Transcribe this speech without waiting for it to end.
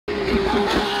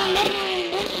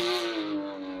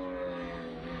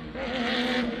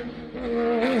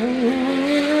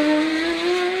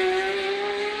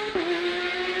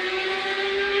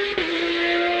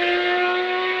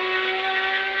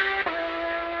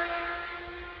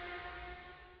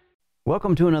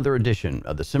Welcome to another edition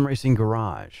of the Sim Racing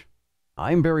Garage.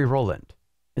 I'm Barry Rowland.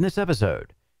 In this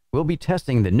episode, we'll be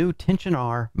testing the new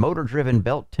TensionR motor-driven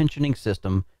belt tensioning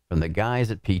system from the guys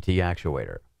at PT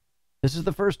Actuator. This is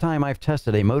the first time I've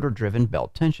tested a motor-driven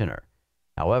belt tensioner.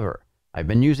 However, I've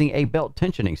been using a belt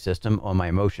tensioning system on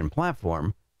my Motion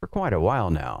platform for quite a while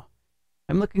now.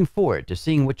 I'm looking forward to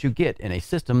seeing what you get in a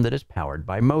system that is powered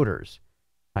by motors.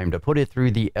 Time to put it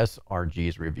through the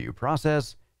SRG's review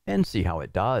process and see how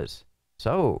it does.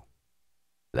 So,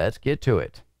 let's get to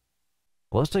it.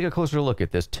 Let's take a closer look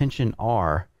at this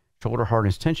TensionR shoulder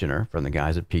harness tensioner from the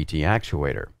guys at PT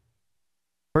Actuator.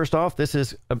 First off, this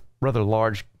is a rather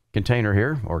large container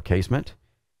here, or casement.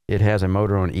 It has a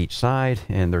motor on each side,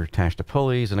 and they're attached to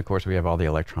pulleys, and of course we have all the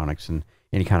electronics and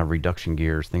any kind of reduction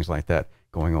gears, things like that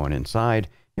going on inside.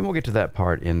 And we'll get to that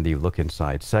part in the look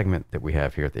inside segment that we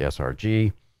have here at the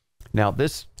SRG. Now,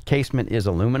 this casement is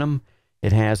aluminum.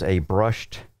 It has a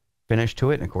brushed finish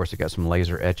to it, and of course it got some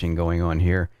laser etching going on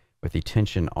here with the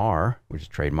TensionR, which is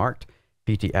trademarked,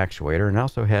 PT Actuator, and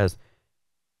also has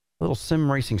a little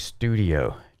Sim Racing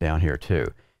Studio down here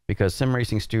too, because Sim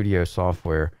Racing Studio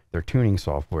software, their tuning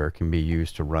software, can be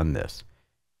used to run this.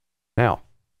 Now,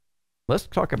 let's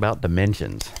talk about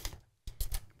dimensions.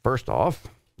 First off,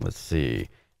 let's see,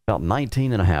 about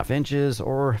 19.5 inches,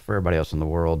 or for everybody else in the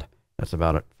world, that's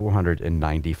about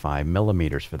 495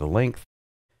 millimeters for the length.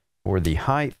 For the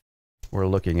height, we're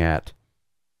looking at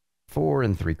 4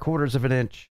 3/4 of an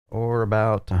inch, or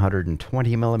about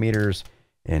 120 millimeters.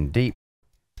 And deep,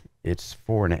 it's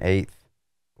 4 1/8,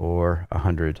 or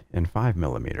 105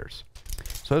 millimeters.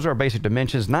 So those are our basic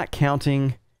dimensions, not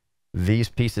counting these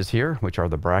pieces here, which are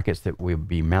the brackets that we'll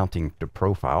be mounting to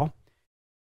profile.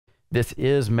 This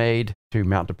is made to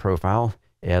mount to profile,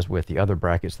 as with the other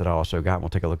brackets that I also got. We'll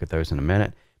take a look at those in a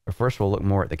minute. But first, we'll look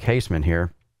more at the casement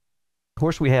here. Of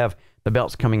course, we have the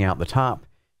belts coming out the top,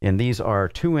 and these are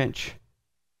 2-inch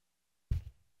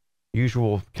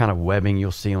usual kind of webbing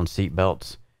you'll see on seat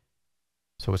belts.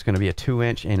 So it's going to be a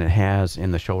 2-inch, and it has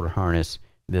in the shoulder harness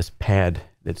this pad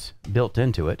that's built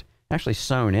into it, actually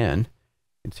sewn in. You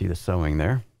can see the sewing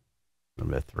there, a little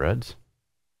bit of threads.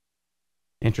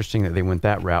 Interesting that they went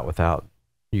that route without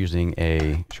using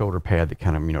a shoulder pad that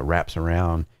kind of, wraps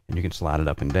around and you can slide it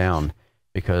up and down,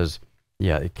 because,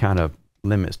 yeah, it kind of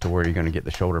limits to where you're going to get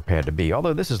the shoulder pad to be.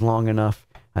 Although this is long enough,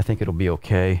 I think it'll be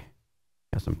okay.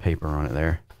 Got some paper on it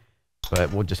there,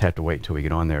 but we'll just have to wait until we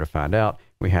get on there to find out.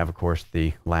 We have, of course,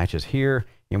 the latches here,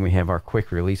 and we have our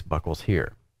quick release buckles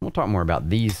here. We'll talk more about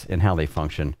these and how they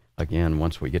function again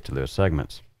once we get to those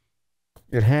segments.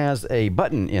 It has a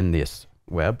button in this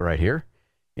web right here,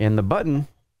 and the button,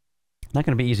 not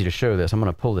going to be easy to show this. I'm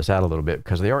going to pull this out a little bit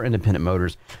because they are independent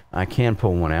motors. I can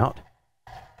pull one out.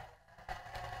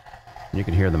 You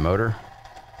can hear the motor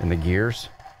and the gears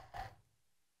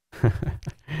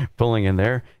pulling in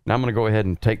there. Now I'm going to go ahead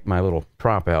and take my little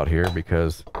prop out here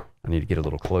because I need to get a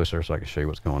little closer so I can show you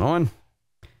what's going on.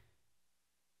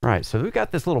 All right, so we've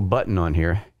got this little button on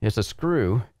here. It's a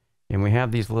screw, and we have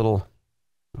these little,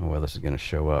 oh, well, this is going to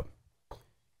show up.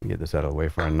 Get this out of the way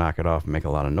before I knock it off and make a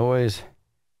lot of noise.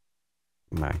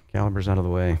 My caliper's out of the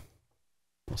way.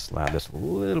 We'll slide this a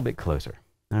little bit closer.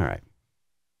 All right.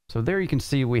 So there you can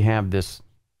see we have this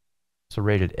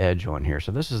serrated edge on here.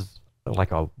 So this is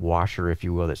like a washer, if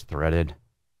you will, that's threaded.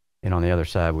 And on the other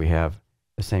side, we have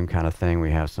the same kind of thing.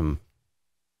 We have some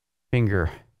finger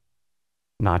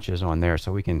notches on there,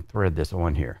 so we can thread this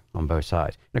on here on both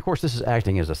sides. And of course, this is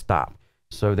acting as a stop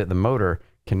so that the motor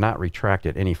cannot retract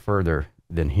it any further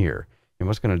than here. And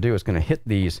what's going to do is going to hit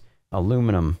these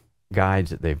aluminum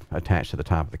guides that they've attached to the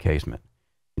top of the casement.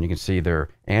 And you can see they're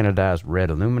anodized red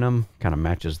aluminum, kind of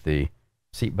matches the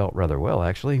seat belt rather well,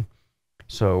 actually.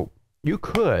 So you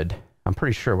could, I'm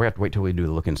pretty sure, we have to wait till we do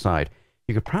the look inside.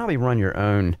 You could probably run your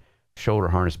own shoulder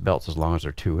harness belts as long as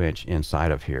they're 2-inch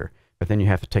inside of here. But then you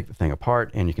have to take the thing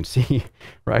apart, and you can see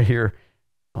right here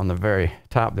on the very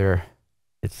top there,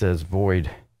 it says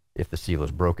void if the seal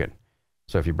is broken.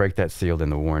 So if you break that seal, then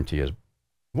the warranty is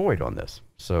void on this.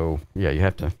 So yeah, you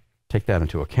have to take that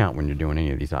into account when you're doing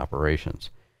any of these operations.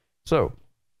 So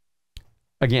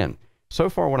again, so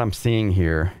far what I'm seeing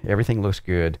here, everything looks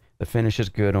good. The finish is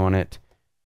good on it.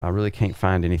 I really can't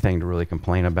find anything to really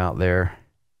complain about there.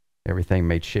 Everything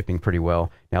made shipping pretty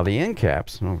well. Now the end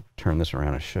caps, and I'll turn this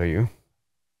around and show you,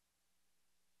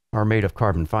 are made of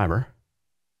carbon fiber.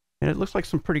 And it looks like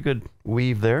some pretty good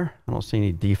weave there. I don't see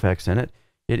any defects in it.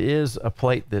 It is a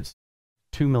plate that's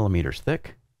 2 millimeters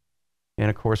thick.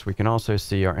 And of course, we can also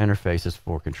see our interfaces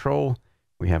for control.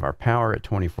 We have our power at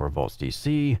 24 volts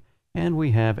DC, and we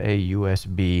have a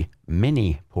USB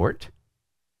mini port.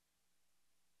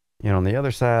 And on the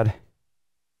other side,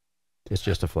 It's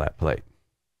just a flat plate.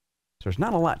 So there's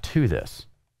not a lot to this,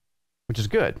 which is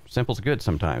good. Simple's good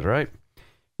sometimes, right?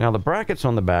 Now the brackets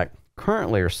on the back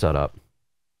currently are set up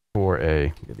for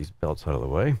get these belts out of the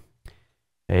way,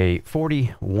 a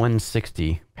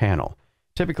 40-160 panel.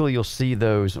 Typically you'll see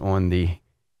those on the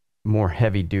more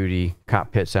heavy duty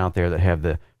cockpits out there that have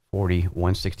the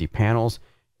 40-160 panels.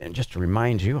 And just to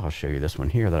remind you, I'll show you this one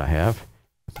here that I have.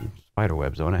 Some spider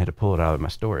webs on it. I had to pull it out of my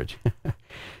storage.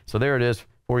 So there it is,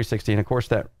 40-60. And of course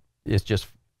that is just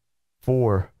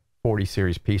 4 40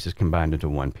 series pieces combined into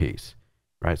one piece,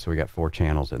 right? So we got 4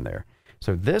 channels in there.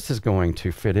 So this is going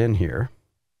to fit in here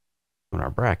on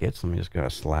our brackets. Let me just go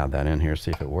slide that in here,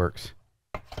 see if it works.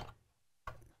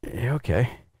 Yeah, okay.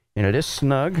 And it is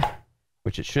snug,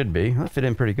 which it should be. It'll fit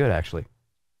in pretty good, actually.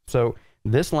 So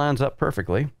this lines up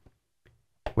perfectly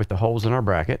with the holes in our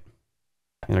bracket.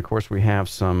 And of course, we have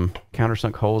some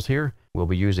countersunk holes here. We'll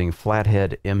be using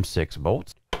flathead M6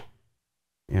 bolts.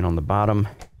 And on the bottom,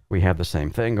 we have the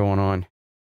same thing going on.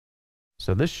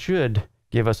 So this should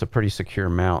give us a pretty secure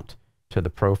mount to the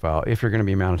profile if you're going to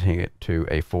be mounting it to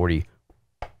a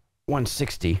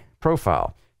 40-160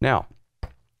 profile. Now,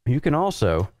 you can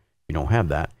also, if you don't have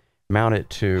that, mount it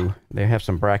to, they have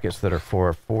some brackets that are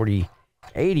for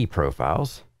 40-80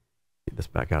 profiles. Get this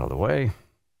back out of the way.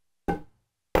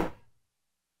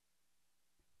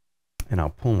 And I'll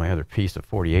pull my other piece of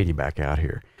 40-80 back out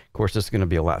here. Of course, this is going to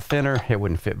be a lot thinner. It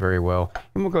wouldn't fit very well.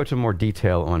 And we'll go to more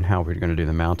detail on how we're going to do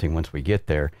the mounting once we get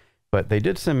there. But they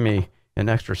did send me an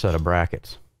extra set of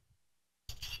brackets.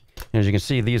 And as you can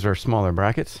see, these are smaller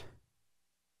brackets.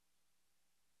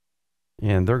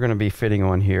 And they're going to be fitting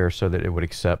on here so that it would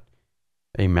accept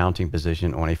a mounting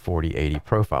position on a 40-80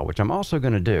 profile, which I'm also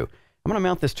going to do. I'm going to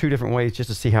mount this 2 different ways just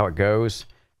to see how it goes.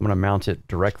 I'm going to mount it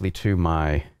directly to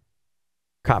my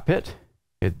cockpit.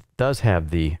 It does have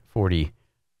the 40-160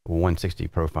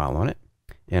 profile on it.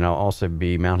 And I'll also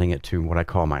be mounting it to what I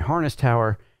call my harness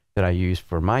tower that I use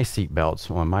for my seat belts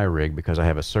on my rig, because I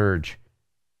have a Surge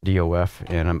DOF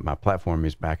and my platform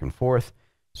is back and forth.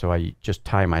 So I just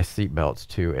tie my seat belts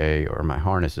to or my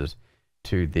harnesses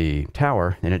to the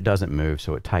tower, and it doesn't move,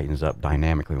 so it tightens up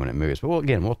dynamically when it moves. But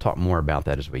we'll talk more about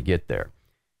that as we get there.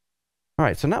 All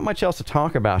right, so not much else to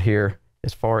talk about here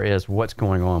as far as what's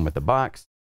going on with the box.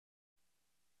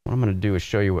 What I'm going to do is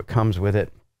show you what comes with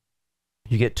it.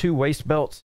 You get 2 waist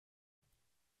belts,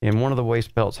 and one of the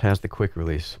waist belts has the quick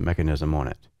release mechanism on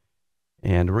it.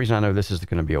 And the reason I know this is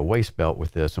going to be a waist belt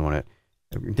with this on it,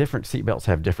 different seat belts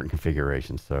have different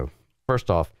configurations. So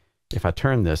first off, if I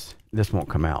turn this, this won't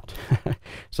come out.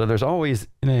 So there's always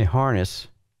in a harness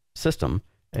system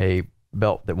a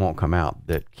belt that won't come out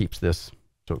that keeps this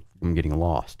from getting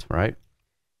lost, right?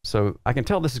 So I can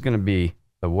tell this is going to be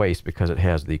a waist because it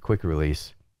has the quick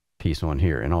release piece on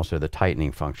here and also the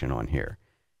tightening function on here.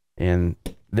 And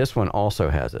this one also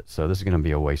has it. So this is going to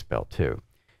be a waist belt too.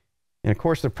 And of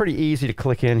course, they're pretty easy to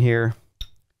click in here.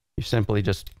 You simply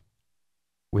just,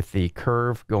 with the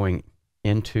curve going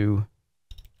into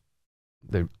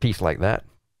the piece like that,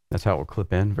 that's how it will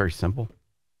clip in. Very simple.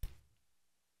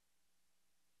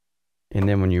 And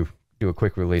then when you do a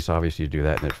quick release, obviously you do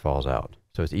that and it falls out.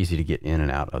 So it's easy to get in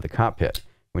and out of the cockpit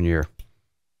when you're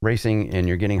racing and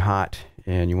you're getting hot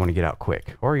and you want to get out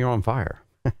quick, or you're on fire.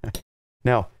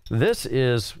 Now, this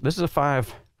is a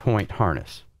 5-point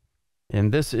harness,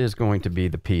 and this is going to be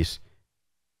the piece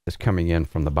that's coming in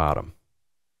from the bottom.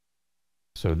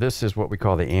 So this is what we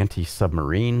call the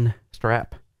anti-submarine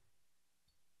strap,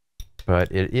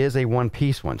 but it is a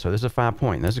 1-piece one. So this is a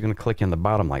 5-point. This is going to click in the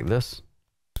bottom like this.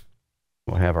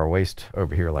 We'll have our waist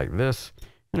over here like this,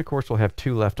 and of course we'll have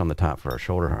 2 left on the top for our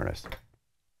shoulder harness.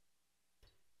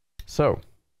 So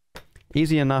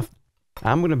easy enough.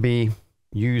 I'm going to be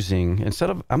using,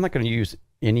 I'm not going to use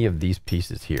any of these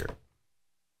pieces here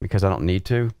because I don't need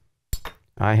to.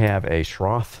 I have a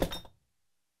Schroth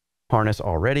harness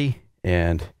already,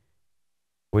 and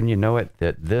wouldn't you know it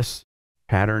that this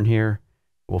pattern here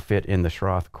will fit in the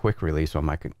Schroth quick release on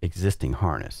my existing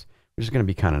harness, which is going to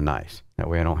be kind of nice. That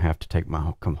way I don't have to take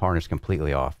my harness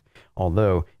completely off.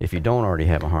 Although if you don't already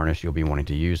have a harness, you'll be wanting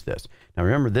to use this. Now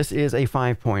remember, this is a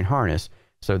 5-point harness,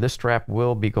 so this strap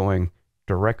will be going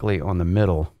directly on the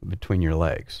middle between your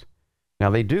legs. Now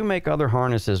they do make other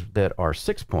harnesses that are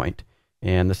 6-point,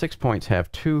 and the 6 points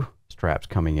have 2 straps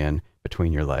coming in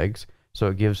between your legs, so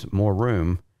it gives more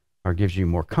room, or gives you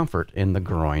more comfort in the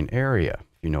groin area,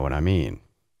 if you know what I mean.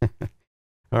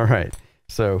 All right,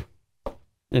 so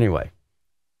anyway,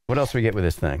 what else we get with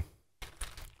this thing?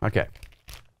 Okay,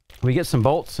 we get some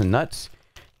bolts and nuts.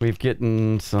 We've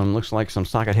gotten some, looks like some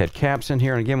socket head caps in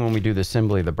here. And again, when we do the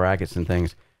assembly of the brackets and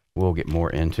things, we'll get more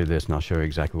into this and I'll show you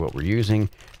exactly what we're using.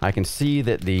 I can see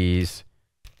that these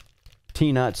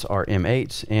T-nuts are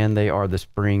M8s and they are the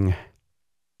spring,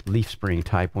 leaf spring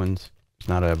type ones. It's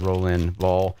not a roll-in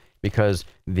ball because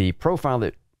the profile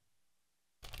that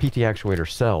PT Actuator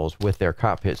sells with their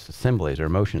cockpit assemblies or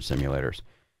motion simulators,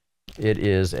 it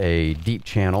is a deep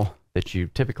channel that you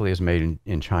typically is made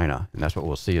in China, and that's what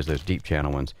we'll see is those deep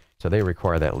channel ones. So they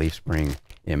require that leaf spring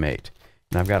M8.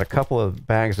 And I've got a couple of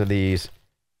bags of these,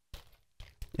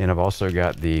 and I've also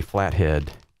got the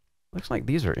flathead. Looks like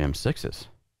these are M6s.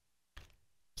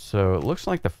 So it looks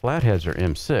like the flatheads are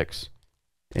M6,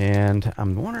 and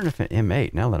I'm wondering if an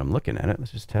M8, now that I'm looking at it,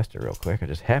 let's just test it real quick. I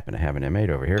just happen to have an M8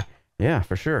 over here. Yeah,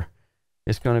 for sure.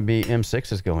 It's going to be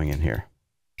M6s going in here.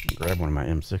 I'll grab one of my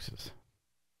M6s.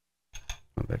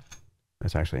 Oh,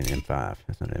 that's actually an M5.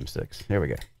 That's not an M6. There we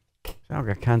go. So I've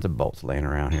got kinds of bolts laying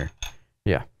around here.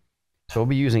 Yeah. So we'll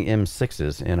be using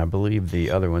M6s, and I believe the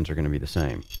other ones are going to be the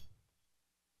same.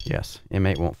 Yes,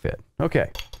 M8 won't fit. Okay.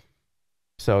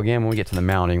 So again, when we get to the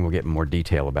mounting, we'll get more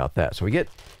detail about that. So we get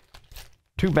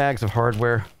 2 bags of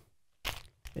hardware,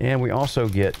 and we also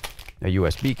get a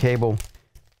USB cable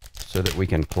so that we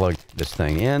can plug this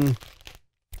thing in.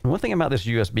 And one thing about this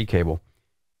USB cable,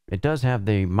 it does have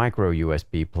the micro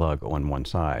USB plug on one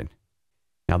side.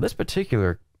 Now this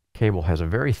particular cable has a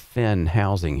very thin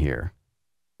housing here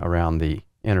around the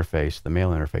interface, the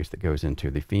male interface that goes into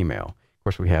the female. Of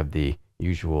course, we have the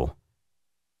usual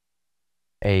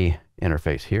A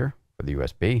interface here for the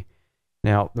USB.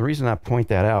 Now, the reason I point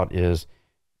that out is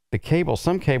the cable,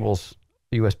 some cables,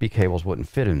 USB cables wouldn't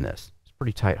fit in this. It's a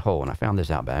pretty tight hole, and I found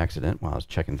this out by accident while I was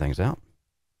checking things out.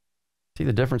 See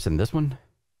the difference in this one?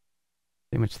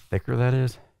 See how much thicker that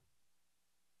is?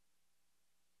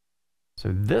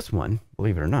 So this one,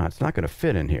 believe it or not, it's not going to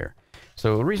fit in here.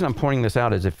 So the reason I'm pointing this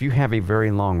out is if you have a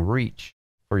very long reach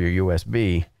for your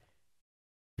USB,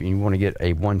 and you want to get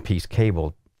a one-piece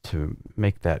cable to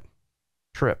make that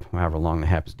trip, however long it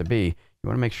happens to be, you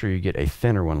want to make sure you get a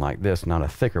thinner one like this, not a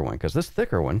thicker one. Because this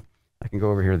thicker one, I can go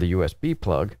over here to the USB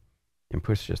plug and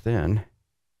push this in,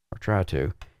 or try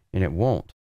to, and it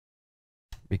won't.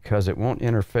 Because it won't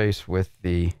interface with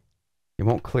the, it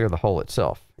won't clear the hole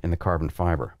itself in the carbon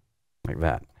fiber, like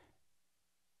that.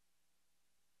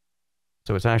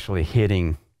 So it's actually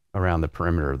hitting around the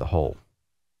perimeter of the hole.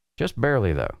 Just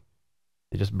barely though.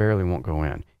 It just barely won't go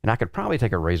in. And I could probably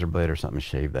take a razor blade or something and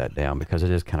shave that down because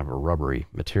it is kind of a rubbery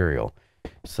material.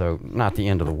 So not the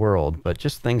end of the world, but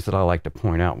just things that I like to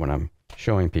point out when I'm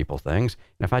showing people things.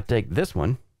 And if I take this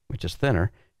one, which is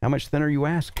thinner, how much thinner you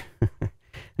ask?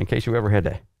 In case you ever had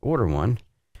to order one,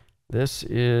 this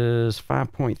is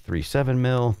 5.37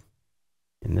 mil,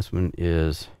 and this one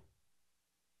is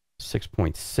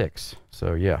 6.6.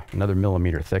 So yeah, another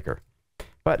millimeter thicker.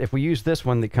 But if we use this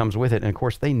one that comes with it, and of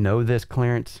course they know this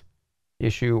clearance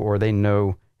issue, or they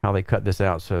know how they cut this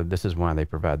out, so this is why they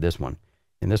provide this one.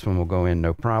 And this one will go in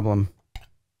no problem. If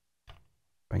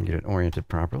I can get it oriented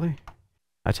properly.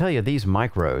 I tell you, these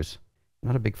micros, I'm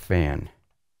not a big fan.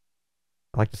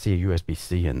 I like to see a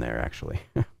USB-C in there, actually.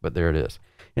 But there it is.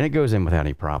 And it goes in without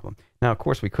any problem. Now, of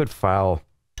course, we could file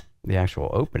the actual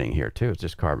opening here, too. It's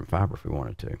just carbon fiber if we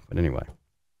wanted to. But anyway,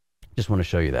 just want to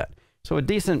show you that. So a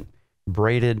decent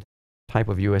braided type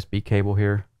of USB cable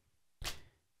here.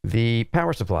 The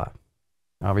power supply.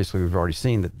 Obviously, we've already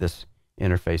seen that this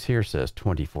interface here says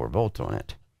 24 volts on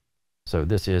it. So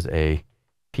this is a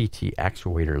PT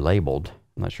Actuator labeled.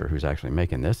 I'm not sure who's actually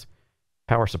making this.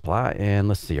 Power supply, and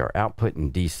let's see our output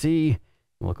in DC.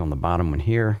 Look on the bottom one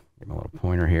here, give me a little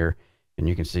pointer here, and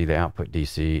you can see the output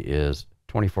DC is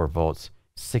 24 volts,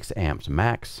 6 amps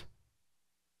max.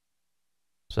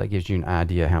 So that gives you an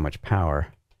idea how much power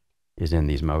is in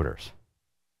these motors,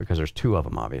 because there's 2 of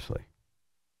them, obviously.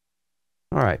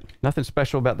 All right, nothing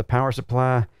special about the power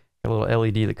supply. Got a little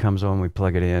LED that comes on, we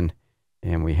plug it in,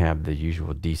 and we have the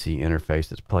usual DC interface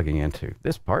that's plugging into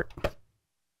this part.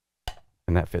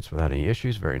 And that fits without any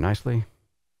issues very nicely.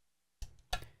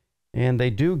 And they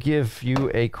do give you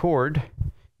a cord.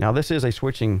 Now this is a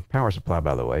switching power supply,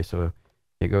 by the way, so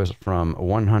it goes from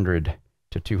 100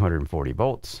 to 240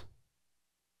 volts.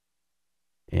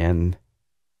 And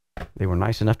they were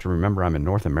nice enough to remember I'm in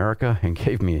North America and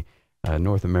gave me a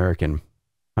North American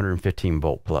 115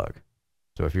 volt plug.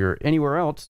 So if you're anywhere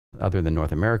else other than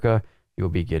North America, you'll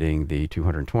be getting the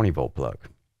 220 volt plug.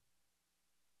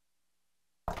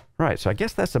 Right, so I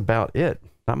guess that's about it.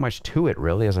 Not much to it,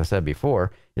 really. As I said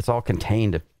before, it's all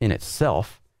contained in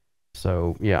itself.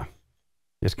 So, yeah,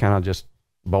 just kind of just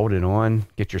bolt it on,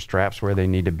 get your straps where they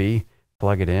need to be,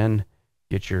 plug it in,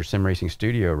 get your Sim Racing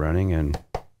Studio running, and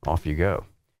off you go.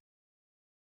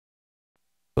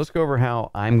 let's go over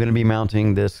how I'm going to be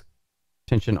mounting this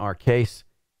TensionR case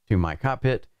to my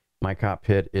cockpit. My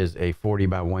cockpit is a 40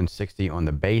 by 160 on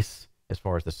the base as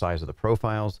far as the size of the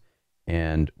profiles.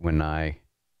 And when I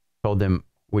told them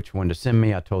which one to send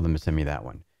me, I told them to send me that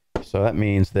one. So that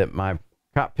means that my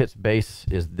cockpit's base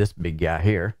is this big guy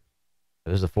here.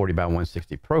 This is a 40 by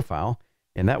 160 profile,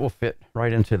 and that will fit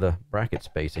right into the bracket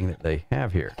spacing that they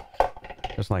have here,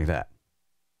 just like that.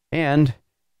 And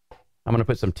I'm going to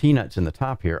put some T-nuts in the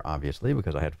top here, obviously,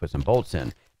 because I had to put some bolts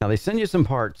in. Now, they send you some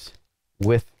parts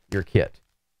with your kit.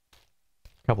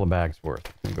 A couple of bags worth.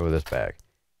 I'm going to go with this bag.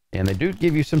 And they do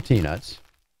give you some T-nuts.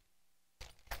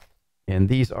 And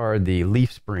these are the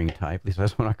leaf spring type, at least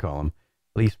that's what I call them,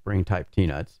 leaf spring type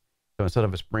T-nuts. So instead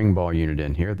of a spring ball unit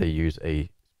in here, they use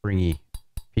a springy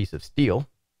piece of steel.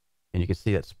 And you can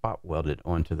see that spot welded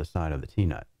onto the side of the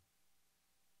T-nut.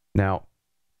 Now,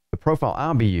 the profile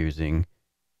I'll be using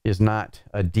is not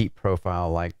a deep profile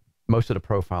like most of the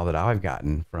profile that I've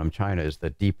gotten from China is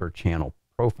the deeper channel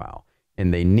profile.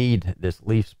 And they need this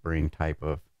leaf spring type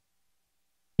of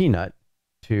T-nut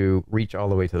to reach all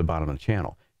the way to the bottom of the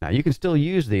channel. Now, you can still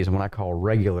use these in what I call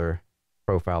regular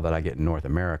profile that I get in North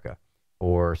America,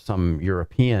 or some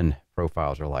European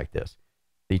profiles are like this.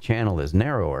 The channel is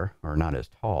narrower, or not as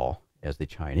tall as the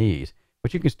Chinese,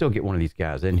 but you can still get one of these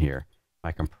guys in here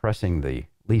by compressing the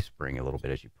leaf spring a little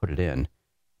bit as you put it in,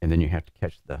 and then you have to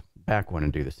catch the back one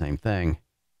and do the same thing,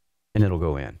 and it'll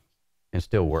go in and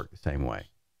still work the same way.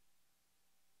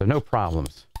 So no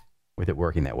problems with it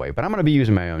working that way. But I'm going to be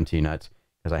using my own T-nuts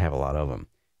because I have a lot of them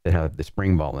that have the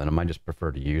spring ball in them. I just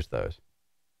prefer to use those.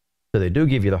 So they do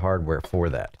give you the hardware for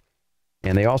that.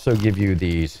 And they also give you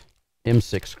these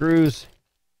M6 screws.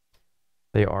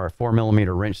 They are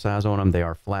 4mm wrench size on them. They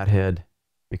are flathead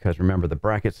because remember the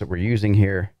brackets that we're using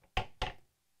here.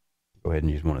 Go ahead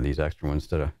and use one of these extra ones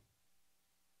instead of,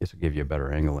 this will give you a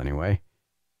better angle anyway.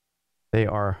 They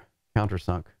are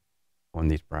countersunk on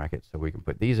these brackets, so we can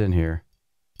put these in here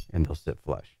and they'll sit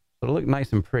flush. So it'll look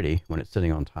nice and pretty when it's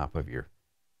sitting on top of your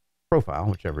profile,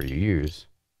 whichever you use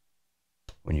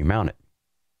when you mount it.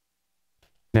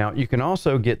 Now, you can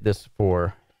also get this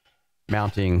for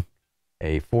mounting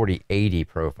a 4080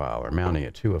 profile or mounting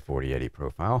it to a 4080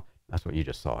 profile. That's what you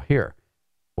just saw here,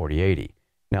 4080.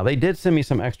 Now, they did send me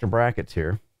some extra brackets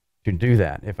here to do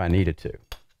that if I needed to.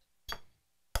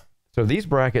 So these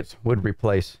brackets would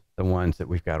replace the ones that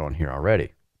we've got on here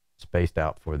already, spaced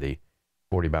out for the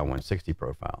 40 by 160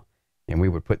 profile. And we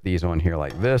would put these on here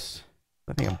like this.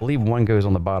 I believe one goes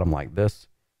on the bottom like this.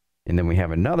 And then we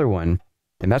have another one,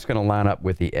 and that's going to line up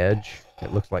with the edge,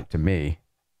 it looks like to me,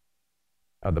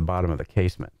 of the bottom of the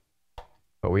casement.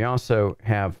 But we also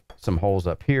have some holes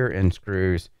up here and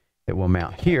screws that will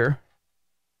mount here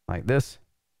like this.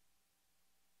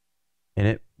 And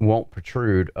it won't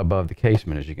protrude above the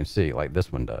casement, as you can see, like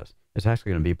this one does. It's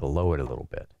actually going to be below it a little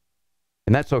bit.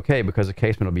 And that's okay because the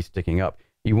casement will be sticking up.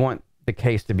 You want the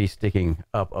case to be sticking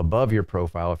up above your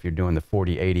profile if you're doing the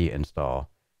 4080 install,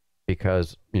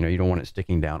 because you don't want it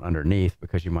sticking down underneath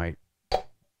because you might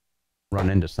run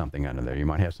into something under there. You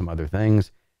might have some other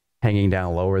things hanging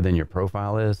down lower than your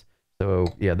profile is. So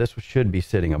yeah, this should be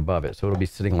sitting above it. So it'll be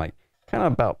sitting like kind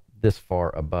of about this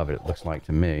far above it, it looks like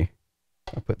to me.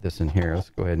 I'll put this in here.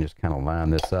 Let's go ahead and just kind of line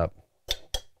this up.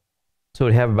 So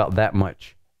it'd have about that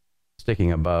much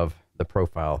sticking above the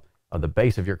profile of the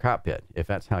base of your cockpit, if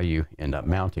that's how you end up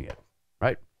mounting it,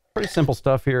 right? Pretty simple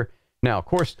stuff here. Now, of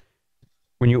course,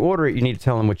 when you order it, you need to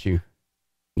tell them what you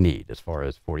need as far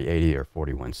as 4080 or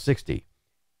 4160.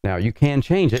 Now, you can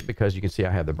change it because you can see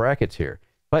I have the brackets here.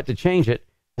 But to change it,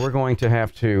 we're going to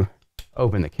have to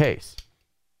open the case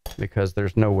because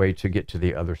there's no way to get to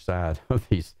the other side of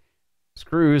these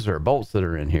screws or bolts that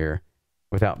are in here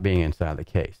without being inside the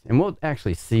case. And we'll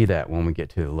actually see that when we get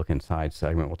to the look inside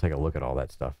segment. We'll take a look at all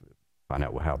that stuff, find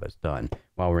out how that's done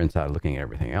while we're inside looking at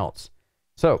everything else.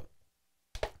 So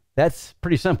that's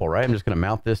pretty simple, right? I'm just going to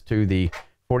mount this to the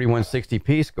 4160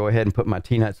 piece. Go ahead and put my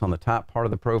T-nuts on the top part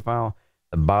of the profile,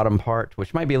 the bottom part,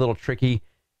 which might be a little tricky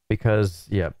because,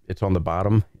 yeah, it's on the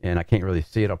bottom and I can't really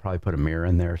see it. I'll probably put a mirror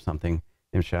in there or something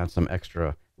and shine some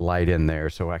extra light in there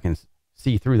so I can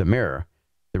see through the mirror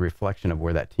the reflection of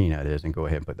where that T-nut is and go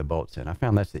ahead and put the bolts in. I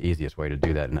found that's the easiest way to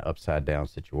do that in an upside down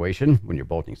situation when you're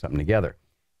bolting something together.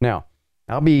 Now,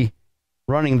 I'll be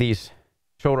running these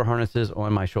shoulder harnesses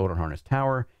on my shoulder harness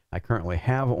tower. I currently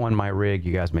have on my rig,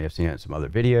 you guys may have seen it in some other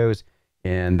videos,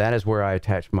 and that is where I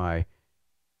attach my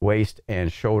waist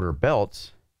and shoulder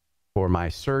belts for my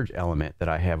surge element that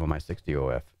I have on my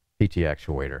 60OF PT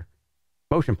Actuator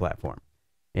motion platform.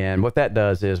 And what that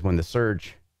does is when the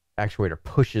surge actuator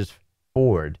pushes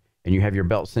forward, and you have your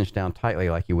belt cinched down tightly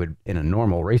like you would in a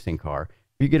normal racing car,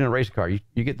 if you get in a race car, you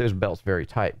get those belts very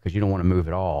tight because you don't want to move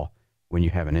at all when you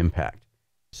have an impact.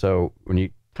 So when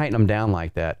you tighten them down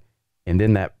like that, and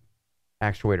then that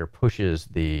actuator pushes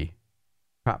the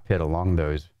cockpit along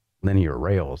those linear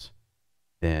rails,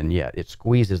 then yeah, it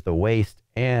squeezes the waist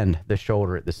and the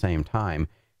shoulder at the same time,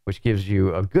 which gives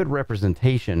you a good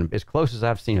representation, as close as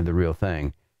I've seen of the real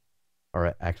thing,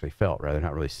 or actually felt rather,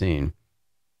 not really seen,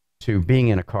 to being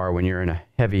in a car when you're in a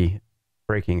heavy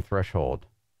braking threshold.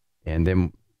 And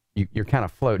then you're kind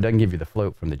of float. It doesn't give you the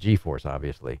float from the GeForce,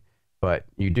 obviously, but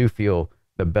you do feel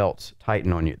the belts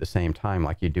tighten on you at the same time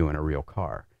like you do in a real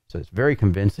car. So it's very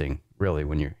convincing, really,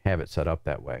 when you have it set up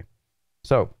that way.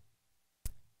 So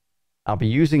I'll be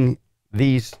using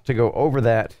these to go over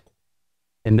that,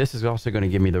 and this is also going to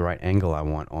give me the right angle I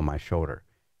want on my shoulder.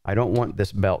 I don't want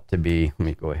this belt to be, let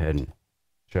me go ahead and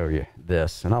show you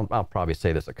this, and I'll probably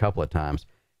say this a couple of times,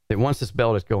 that once this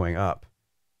belt is going up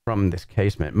from this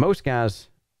casement, most guys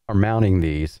are mounting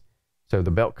these so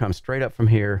the belt comes straight up from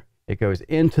here, it goes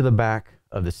into the back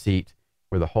of the seat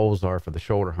where the holes are for the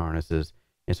shoulder harnesses,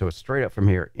 and so it's straight up from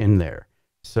here in there.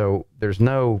 So there's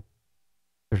no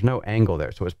angle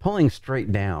there. So it's pulling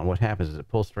straight down. What happens is it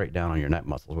pulls straight down on your neck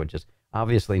muscles, which is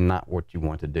obviously not what you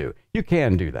want to do. You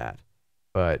can do that,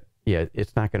 but yeah,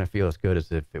 it's not going to feel as good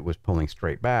as if it was pulling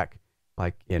straight back.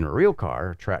 Like in a real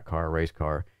car, track car, race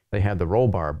car, they have the roll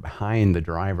bar behind the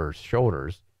driver's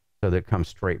shoulders so that it comes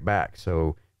straight back.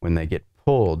 So when they get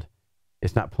pulled,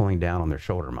 it's not pulling down on their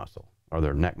shoulder muscle or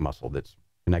their neck muscle that's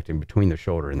connecting between their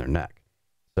shoulder and their neck.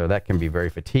 So that can be very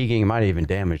fatiguing. It might even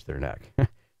damage their neck.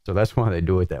 So that's why they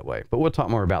do it that way. But we'll talk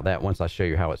more about that once I show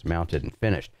you how it's mounted and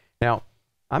finished. Now,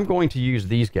 I'm going to use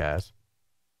these guys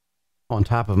on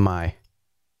top of my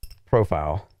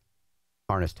profile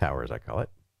harness tower, as I call it.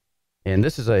 And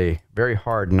this is a very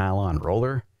hard nylon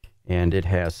roller, and it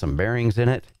has some bearings in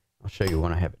it. I'll show you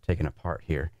when I have it taken apart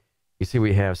here. You see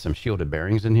we have some shielded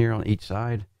bearings in here on each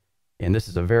side. And this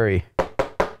is a very,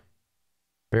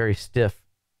 very stiff,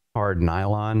 hard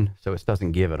nylon, so it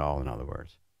doesn't give at all, in other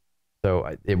words.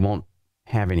 So it won't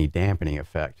have any dampening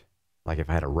effect, like if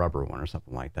I had a rubber one or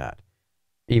something like that.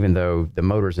 Even though the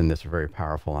motors in this are very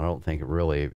powerful, I don't think it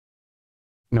really,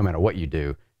 no matter what you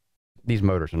do, these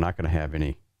motors are not going to have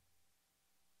any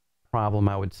problem,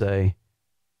 I would say,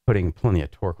 putting plenty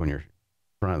of torque on your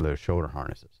front of those shoulder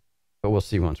harnesses. But we'll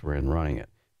see once we're in running it.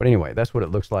 But anyway, that's what it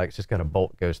looks like. It's just got a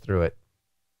bolt goes through it.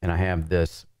 And I have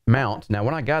this mount. Now,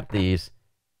 when I got these,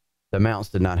 the mounts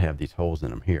did not have these holes in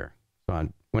them here. So I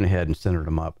went ahead and centered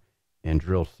them up and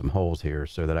drilled some holes here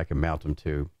so that I can mount them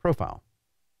to profile.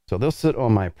 So they'll sit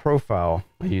on my profile.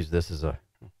 I use this as a,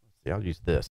 see, I'll use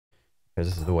this because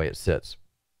this is the way it sits.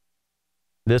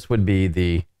 This would be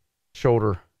the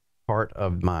shoulder part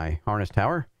of my harness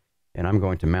tower, and I'm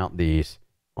going to mount these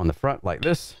on the front like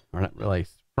this, or not really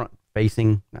front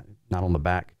facing, not on the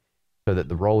back, so that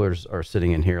the rollers are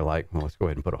sitting in here like, well, let's go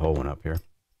ahead and put a hole in up here.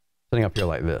 Sitting up here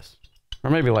like this, or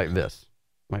maybe like this.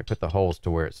 Might put the holes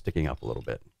to where it's sticking up a little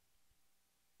bit.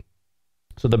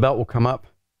 So the belt will come up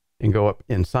and go up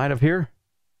inside of here,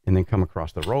 and then come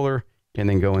across the roller, and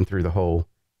then go in through the hole.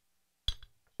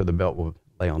 So the belt will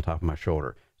lay on top of my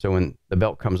shoulder. So when the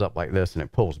belt comes up like this and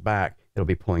it pulls back, it'll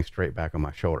be pulling straight back on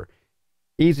my shoulder.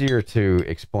 Easier to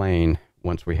explain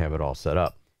once we have it all set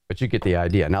up, but you get the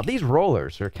idea. Now these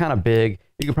rollers are kind of big.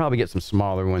 You can probably get some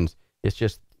smaller ones. It's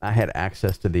just, I had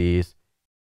access to these.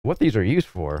 What these are used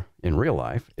for in real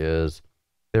life is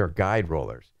they're guide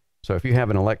rollers. So if you have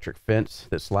an electric fence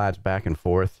that slides back and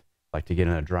forth, like to get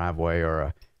in a driveway or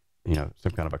a, you know,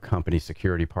 some kind of a company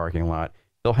security parking lot,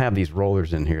 they'll have these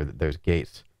rollers in here that those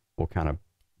gates will kind of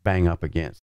bang up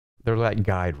against. They're like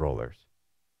guide rollers.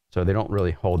 So they don't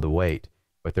really hold the weight,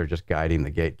 but they're just guiding the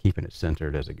gate, keeping it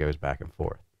centered as it goes back and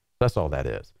forth. That's all that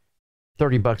is.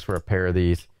 30 bucks for a pair of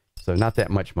these. So not that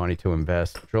much money to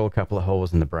invest. Drill a couple of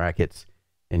holes in the brackets,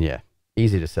 and yeah,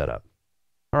 easy to set up.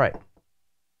 All right.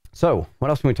 So what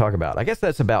else can we talk about? I guess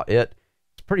that's about it.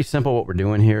 It's pretty simple what we're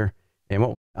doing here. And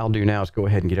what I'll do now is go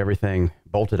ahead and get everything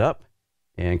bolted up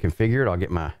and configured. I'll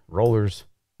get my rollers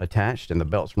attached and the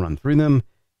belts run through them.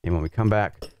 And when we come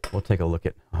back, we'll take a look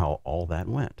at how all that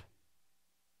went.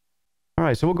 All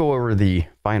right, so we'll go over the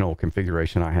final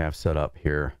configuration I have set up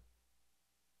here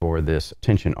for this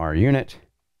TensionR unit.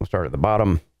 We'll start at the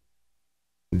bottom.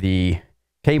 The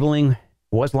cabling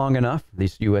was long enough,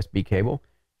 this USB cable,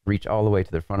 reach all the way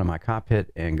to the front of my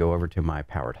cockpit and go over to my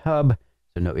powered hub,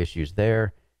 so no issues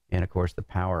there. And of course, the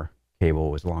power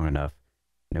cable was long enough,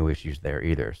 no issues there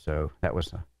either. So that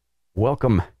was a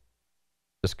welcome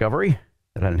discovery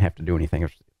that I didn't have to do anything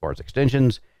as far as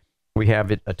extensions. we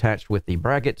have it attached with the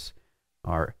brackets.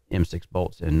 Our M6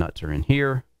 bolts and nuts are in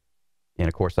here. And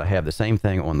of course I have the same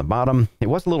thing on the bottom. It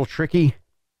was a little tricky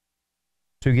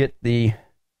to get the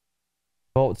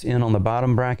bolts in on the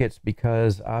bottom brackets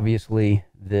because obviously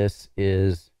this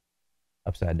is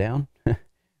upside down.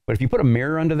 But if you put a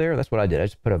mirror under there, that's what I did. I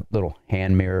just put a little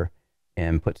hand mirror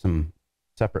and put some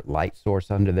separate light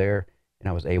source under there, and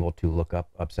I was able to look up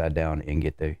upside down and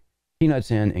get the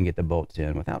T-nuts in and get the bolts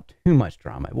in without too much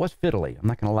drama. It was fiddly, I'm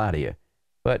not going to lie to you.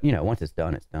 But, you know, once it's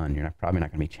done, it's done. You're probably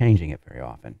not going to be changing it very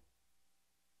often.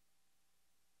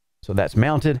 So that's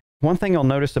mounted. One thing you'll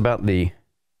notice about the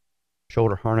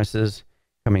shoulder harnesses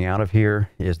coming out of here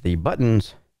is the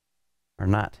buttons are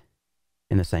not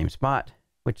in the same spot,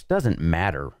 which doesn't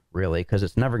matter really because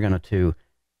it's never going to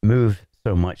move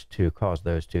so much to cause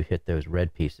those to hit those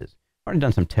red pieces. I've already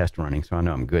done some test running, so I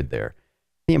know I'm good there.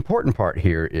 The important part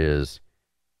here is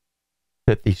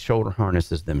that the shoulder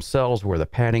harnesses themselves, where the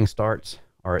padding starts,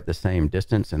 are at the same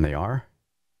distance, and they are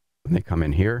when they come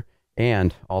in here.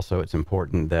 And also it's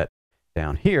important that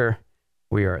down here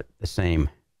we are at the same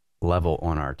level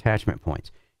on our attachment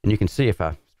points. And you can see if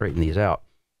I straighten these out,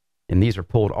 and these are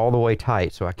pulled all the way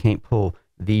tight, so I can't pull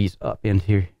these up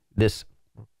into this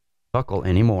buckle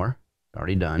anymore. It's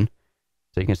already done.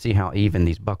 So you can see how even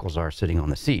these buckles are sitting on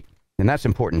the seat. And that's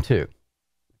important too.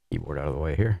 Keyboard out of the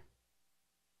way here.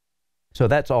 So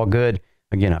that's all good.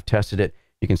 Again, I've tested it.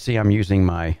 You can see I'm using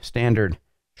my standard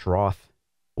Schroth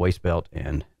waist belt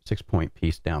and 6-point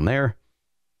piece down there.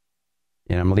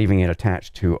 And I'm leaving it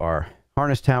attached to our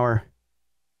harness tower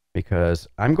because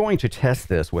I'm going to test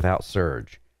this without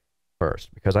surge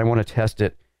first, because I want to test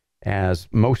it as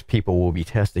most people will be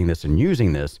testing this and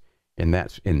using this, and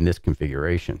that's in this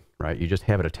configuration, right? You just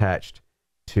have it attached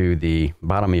to the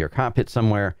bottom of your cockpit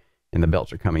somewhere, and the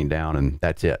belts are coming down, and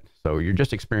that's it. So you're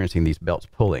just experiencing these belts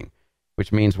pulling,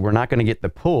 which means we're not going to get the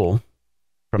pull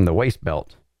from the waist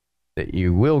belt that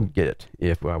you will get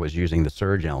if I was using the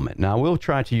surge element. Now, we'll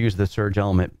try to use the surge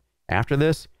element after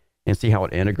this and see how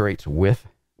it integrates with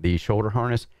the shoulder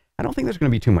harness. I don't think there's going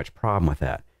to be too much problem with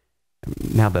that.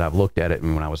 Now that I've looked at it,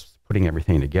 and when I was putting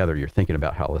everything together, you're thinking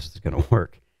about how this is going to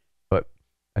work. But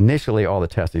initially, all the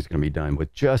testing is going to be done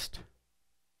with just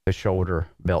the shoulder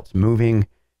belts moving,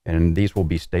 and these will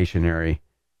be stationary.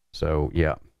 So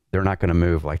yeah, they're not going to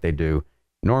move like they do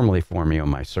normally for me on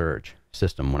my surge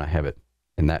system when I have it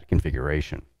in that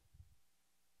configuration.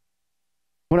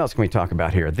 What else can we talk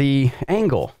about here? The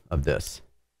angle of this.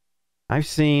 I've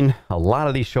seen a lot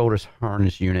of these shoulder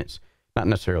harness units, not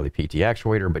necessarily PT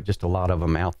Actuator, but just a lot of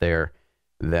them out there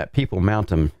that people mount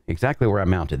them exactly where I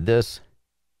mounted this,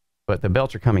 but the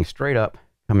belts are coming straight up,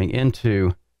 coming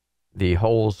into the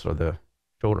holes or the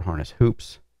shoulder harness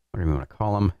hoops, whatever you want to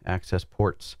call them, access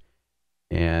ports.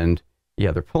 And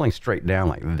yeah, they're pulling straight down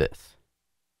like this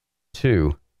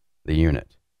to the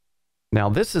unit. Now,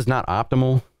 this is not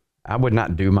optimal. I would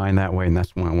not do mine that way, and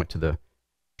that's when I went to the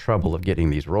trouble of getting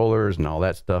these rollers and all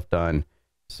that stuff done.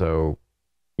 So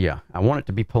yeah, I want it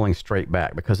to be pulling straight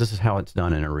back because this is how it's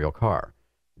done in a real car.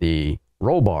 The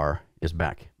roll bar is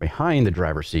back behind the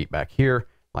driver's seat back here,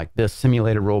 like this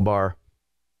simulated roll bar,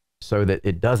 so that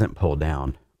it doesn't pull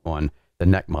down on the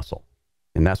neck muscle.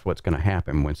 And that's what's going to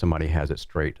happen when somebody has it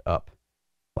straight up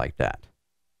like that.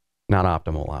 Not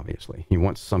optimal, obviously. You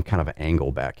want some kind of an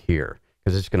angle back here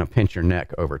because it's going to pinch your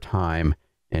neck over time,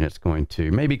 and it's going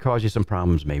to maybe cause you some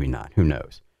problems, maybe not. Who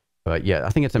knows? But yeah, I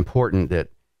think it's important that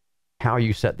how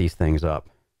you set these things up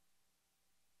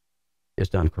is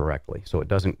done correctly, so it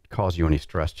doesn't cause you any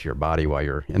stress to your body while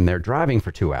you're in there driving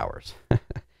for 2 hours.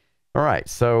 All right,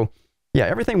 so yeah,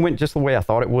 everything went just the way I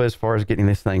thought it was as far as getting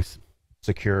this thing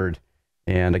secured.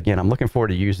 And again, I'm looking forward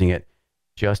to using it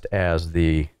just as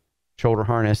the shoulder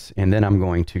harness, and then I'm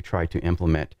going to try to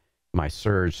implement my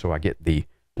surge so I get the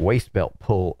waist belt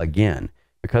pull again,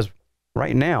 because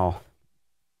right now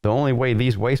the only way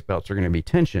these waist belts are going to be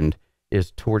tensioned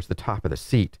is towards the top of the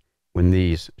seat when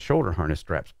these shoulder harness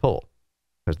straps pull,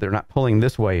 because they're not pulling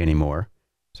this way anymore.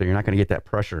 So you're not going to get that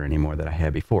pressure anymore that I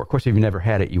had before. Of course, if you never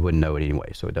had it, you wouldn't know it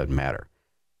anyway, so it doesn't matter.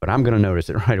 But I'm going to notice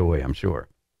it right away, I'm sure.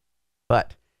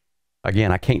 But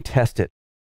again, I can't test it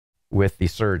with the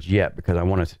surge yet because I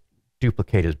want to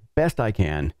duplicate as best I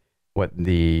can what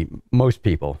the most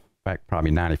people, in fact,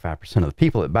 probably 95% of the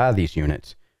people that buy these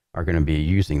units are going to be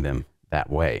using them that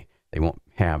way. They won't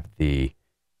have the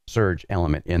surge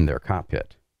element in their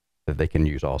cockpit that they can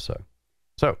use also.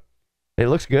 So it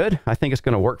looks good. I think it's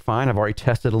going to work fine. I've already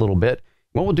tested a little bit.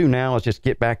 What we'll do now is just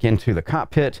get back into the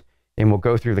cockpit and we'll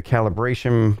go through the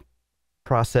calibration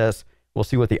process. We'll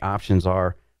see what the options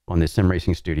are on the Sim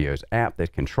Racing Studios app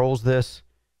that controls this.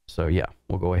 So yeah,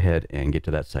 we'll go ahead and get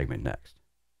to that segment next.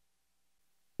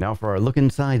 Now for our look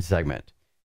inside segment.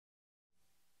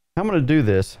 How I'm going to do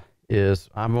this is,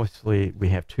 obviously we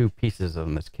have two pieces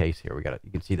on this case here.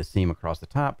 You can see the seam across the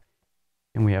top,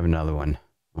 and we have another one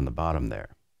on the bottom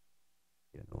there.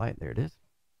 Get in the light, there it is.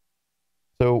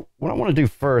 So what I want to do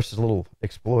first is a little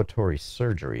exploratory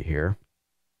surgery here.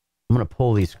 I'm going to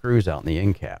pull these screws out in the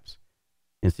end caps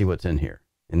and see what's in here.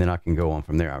 And then I can go on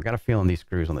from there. I've got a feeling these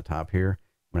screws on the top here,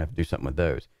 I'm going to have to do something with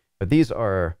those. But these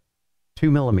are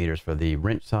 2 millimeters for the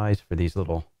wrench size for these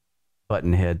little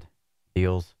button head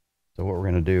deals. So what we're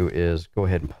going to do is go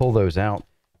ahead and pull those out.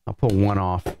 I'll pull one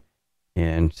off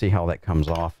and see how that comes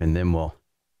off. And then we'll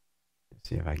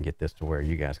see if I can get this to where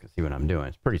you guys can see what I'm doing.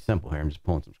 It's pretty simple here. I'm just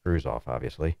pulling some screws off,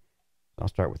 obviously. I'll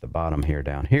start with the bottom here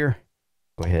down here.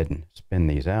 Go ahead and spin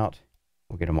these out.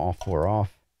 We'll get them all 4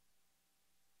 off.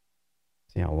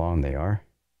 See how long they are.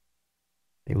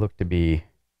 They look to be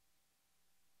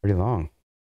pretty long.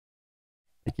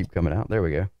 They keep coming out. There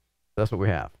we go. That's what we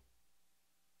have.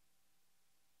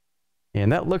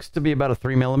 And that looks to be about a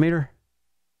 3 millimeter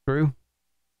screw.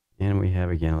 And we have,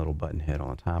 again, a little button head on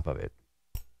the top of it.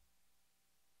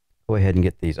 Go ahead and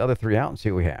get these other 3 out and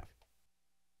see what we have.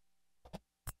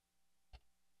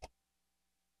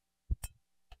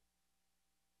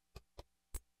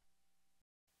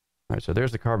 All right, so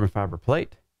there's the carbon fiber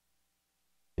plate,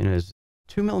 and it is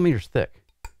 2 millimeters thick.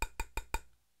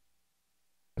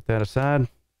 Put that aside,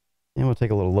 and we'll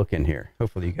take a little look in here.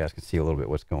 Hopefully you guys can see a little bit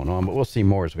what's going on, but we'll see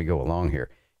more as we go along here.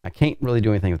 I can't really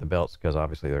do anything with the belts because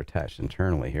obviously they're attached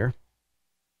internally here.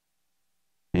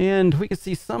 And we can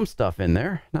see some stuff in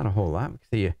there, not a whole lot. We can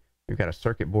see we've got a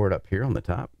circuit board up here on the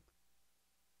top.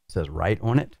 It says right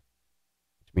on it,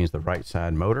 which means the right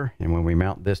side motor. And when we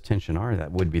mount this TensionR,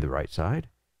 that would be the right side.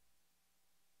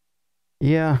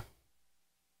 Yeah,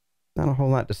 not a whole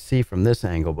lot to see from this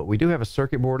angle, but we do have a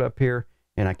circuit board up here,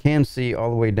 and I can see all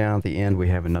the way down at the end we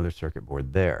have another circuit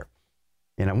board there.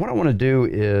 And what I want to do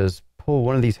is pull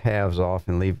one of these halves off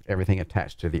and leave everything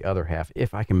attached to the other half,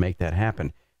 if I can make that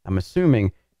happen. I'm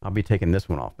assuming I'll be taking this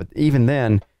one off, but even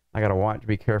then I got to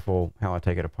be careful how I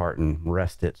take it apart and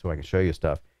rest it so I can show you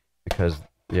stuff, because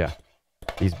yeah,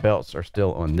 these belts are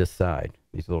still on this side,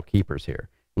 these little keepers here,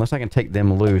 unless I can take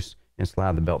them loose and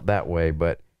slide the belt that way,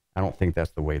 but I don't think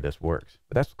that's the way this works.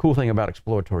 But that's the cool thing about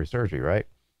exploratory surgery, right?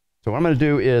 So what I'm going to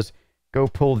do is go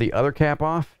pull the other cap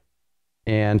off,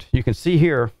 and you can see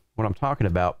here what I'm talking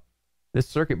about. This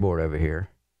circuit board over here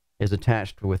is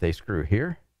attached with a screw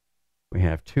here. We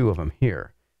have 2 of them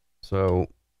here. So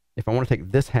if I want to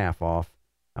take this half off,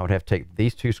 I would have to take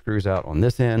these 2 screws out on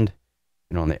this end,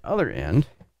 and on the other end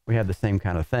we have the same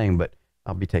kind of thing, but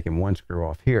I'll be taking 1 screw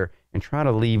off here and try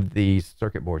to leave these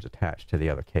circuit boards attached to the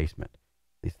other casement.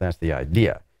 At least that's the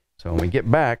idea. So when we get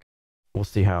back, we'll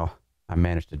see how I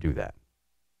managed to do that.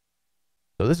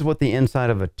 So this is what the inside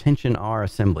of a TensionR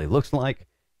assembly looks like.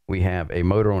 We have a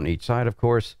motor on each side, of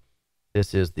course.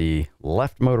 This is the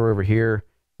left motor over here,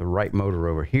 the right motor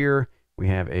over here. We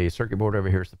have a circuit board over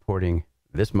here supporting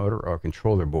this motor, or a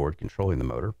controller board controlling the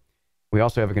motor. We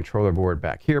also have a controller board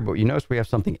back here, but you notice we have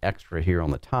something extra here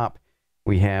on the top.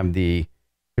 We have the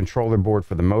controller board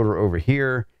for the motor over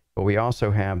here, but we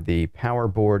also have the power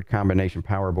board, combination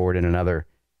power board, and another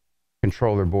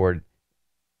controller board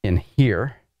in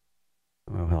here.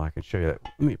 Well, I can show you that.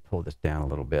 Let me pull this down a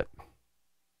little bit.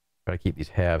 Try to keep these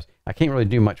halves. I can't really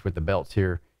do much with the belts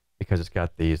here because it's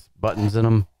got these buttons in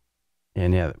them,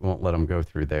 and yeah, it won't let them go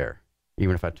through there.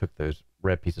 Even if I took those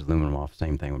red pieces of aluminum off,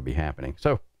 same thing would be happening.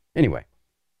 So anyway,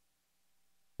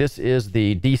 this is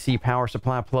the DC power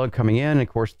supply plug coming in. And of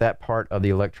course, that part of the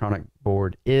electronic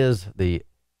board is the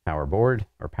power board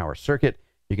or power circuit.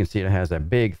 You can see it has a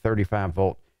big 35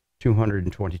 volt,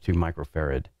 222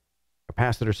 microfarad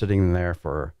capacitor sitting in there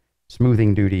for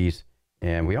smoothing duties.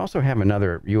 And we also have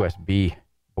another USB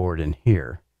board in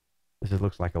here. This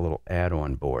looks like a little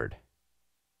add-on board,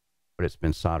 but it's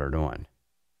been soldered on.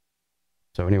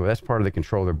 So anyway, that's part of the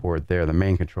controller board there, the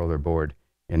main controller board.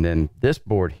 And then this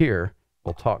board here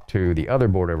will talk to the other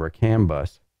board over a CAN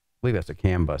bus. I believe that's a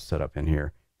CAN bus set up in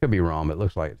here. Could be wrong, but it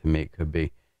looks like it to me it could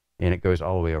be. And it goes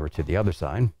all the way over to the other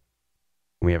side.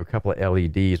 We have a couple of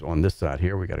LEDs on this side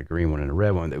here. We got a green one and a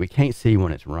red one that we can't see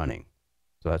when it's running.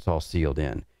 So that's all sealed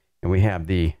in. And we have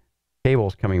the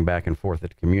cables coming back and forth to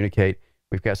communicate.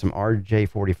 We've got some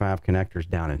RJ45 connectors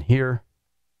down in here.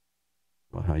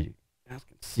 Well, how you guys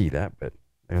can see that, but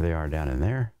there they are down in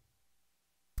there.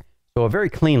 So a very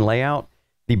clean layout.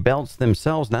 The belts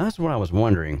themselves, now that's what I was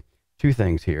wondering. 2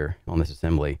 things here on this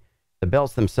assembly. The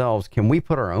belts themselves, can we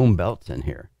put our own belts in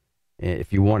here?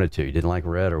 If you wanted to, you didn't like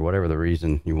red or whatever the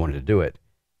reason you wanted to do it.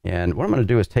 And what I'm going to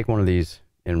do is take one of these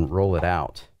and roll it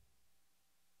out.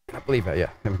 I believe, yeah,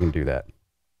 we can do that.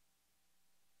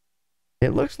 It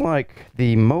looks like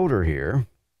the motor here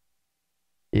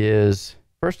is,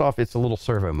 first off, it's a little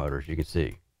servo motor, as you can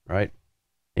see, right?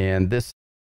 And this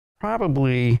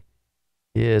probably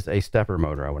is a stepper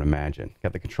motor, I would imagine.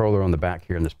 Got the controller on the back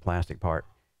here in this plastic part.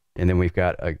 And then we've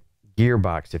got a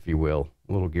gearbox, if you will,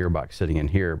 a little gearbox sitting in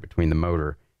here between the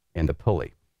motor and the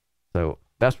pulley. So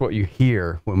that's what you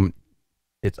hear when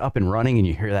it's up and running and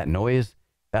you hear that noise.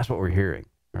 That's what we're hearing.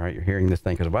 All right, you're hearing this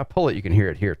thing, because if I pull it, you can hear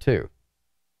it here too.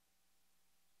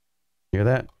 Hear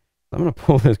that? I'm going to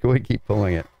pull this. Go ahead and keep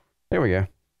pulling it. There we go.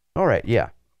 All right, yeah.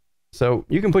 So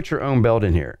you can put your own belt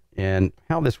in here. And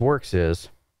how this works is,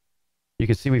 you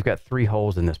can see we've got 3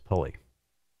 holes in this pulley.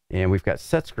 And we've got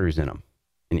set screws in them.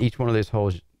 In each one of those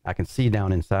holes, I can see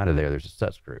down inside of there, there's a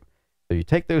set screw. So you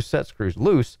take those set screws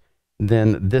loose,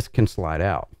 then this can slide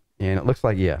out. And it looks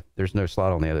like, yeah, there's no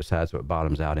slot on the other side, so it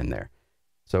bottoms out in there.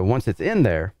 So once it's in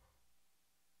there,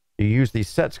 you use these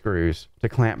set screws to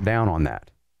clamp down on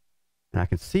that. And I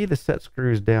can see the set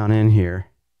screws down in here.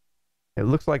 It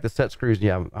looks like the set screws,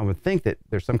 yeah, I would think that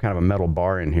there's some kind of a metal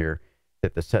bar in here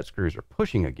that the set screws are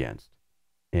pushing against.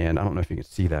 And I don't know if you can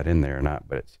see that in there or not,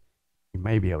 but it's, you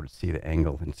may be able to see the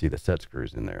angle and see the set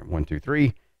screws in there. 1, 2,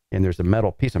 3. And there's a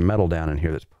metal piece of metal down in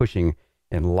here that's pushing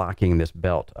and locking this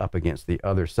belt up against the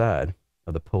other side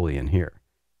of the pulley in here.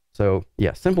 So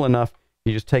yeah, simple enough.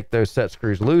 You just take those set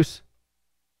screws loose,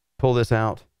 pull this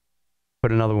out,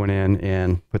 put another one in,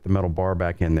 and put the metal bar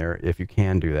back in there if you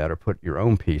can do that, or put your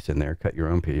own piece in there, cut your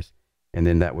own piece, and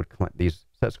then that would these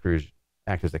set screws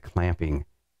act as a clamping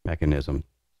mechanism,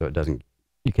 so it doesn't,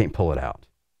 you can't pull it out,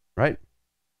 right?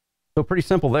 So pretty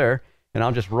simple there, and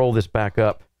I'll just roll this back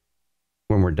up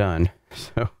when we're done.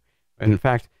 So, and in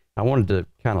fact, I wanted to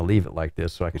kind of leave it like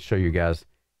this so I can show you guys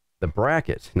the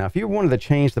brackets. Now, if you wanted to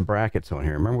change the brackets on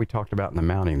here, remember we talked about in the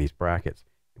mounting these brackets.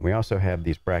 We also have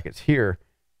these brackets here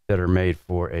that are made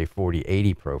for a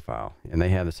 4080 profile, and they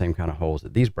have the same kind of holes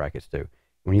that these brackets do.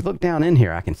 When you look down in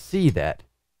here, I can see that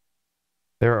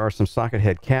there are some socket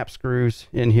head cap screws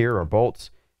in here, or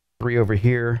bolts. 3 over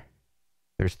here.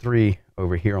 There's 3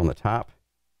 over here on the top.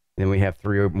 And then we have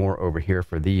 3 more over here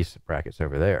for these brackets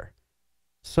over there.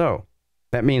 So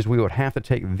that means we would have to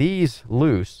take these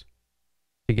loose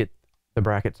to get the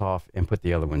brackets off and put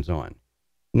the other ones on.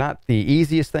 Not the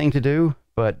easiest thing to do,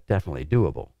 but definitely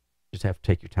doable. Just have to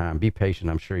take your time, be patient.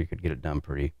 I'm sure you could get it done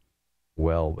pretty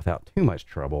well without too much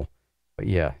trouble. But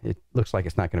yeah, it looks like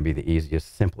it's not going to be the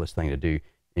easiest, simplest thing to do.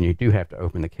 And you do have to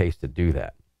open the case to do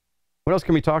that. What else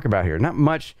can we talk about here? Not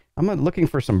much. I'm looking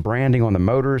for some branding on the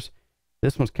motors.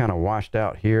 This one's kind of washed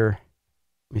out here.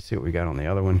 Let me see what we got on the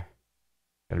other one.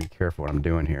 Got to be careful what I'm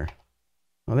doing here.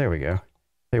 Oh, there we go.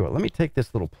 Tell you what, let me take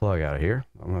this little plug out of here.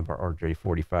 I have our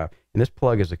RJ45. And this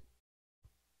plug is a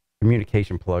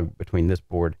communication plug between this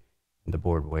board and the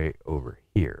board way over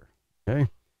here. Okay.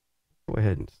 Go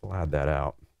ahead and slide that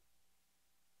out.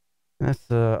 That's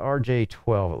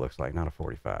RJ12, it looks like, not a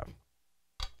 45.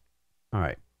 All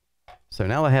right. So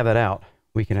now that I have that out,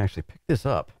 we can actually pick this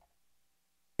up.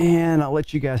 And I'll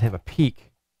let you guys have a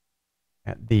peek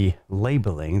at the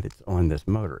labeling that's on this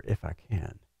motor, if I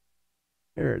can.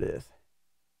 There it is.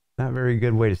 Not a very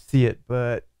good way to see it,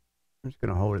 but I'm just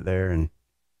going to hold it there and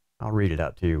I'll read it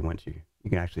out to you once you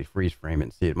can actually freeze frame it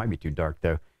and see it. It might be too dark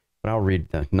though, but I'll read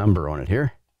the number on it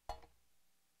here.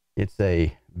 It's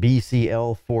a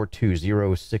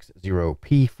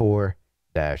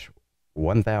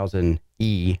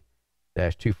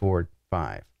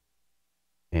BCL42060P4-1000E-245.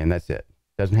 And that's it.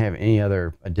 Doesn't have any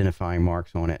other identifying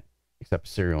marks on it except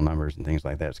serial numbers and things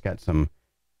like that. It's got some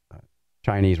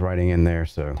Chinese writing in there,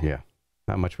 so yeah,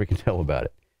 not much we can tell about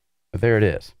it. But there it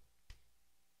is.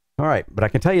 All right, but I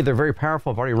can tell you they're very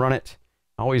powerful. I've already run it.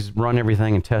 I always run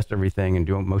everything and test everything and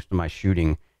do most of my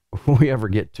shooting before we ever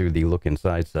get to the look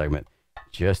inside segment,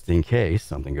 just in case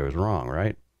something goes wrong,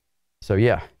 right? So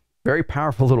yeah, very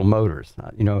powerful little motors.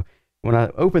 You know, when I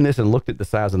opened this and looked at the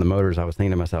size of the motors, I was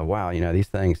thinking to myself, wow, you know, these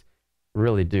things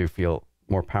really do feel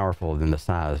more powerful than the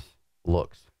size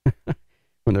looks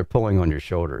when they're pulling on your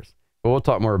shoulders. But we'll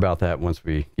talk more about that once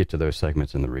we get to those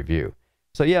segments in the review.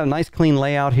 So yeah, nice clean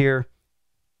layout here.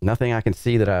 Nothing I can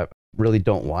see that I really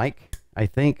don't like. I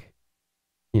think,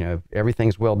 you know,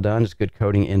 everything's well done. It's good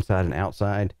coating inside and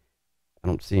outside. I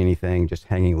don't see anything just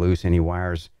hanging loose, any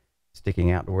wires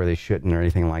sticking out to where they shouldn't or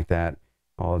anything like that.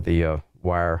 All of the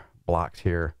wire blocks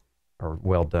here are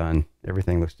well done.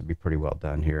 Everything looks to be pretty well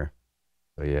done here.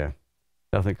 So yeah,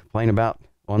 nothing to complain about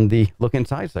on the look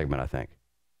inside segment, I think.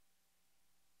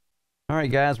 All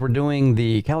right, guys, we're doing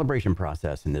the calibration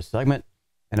process in this segment.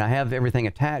 And I have everything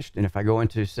attached. And if I go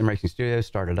into Sim Racing Studio,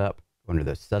 start it up, go under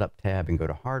the Setup tab and go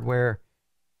to Hardware,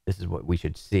 this is what we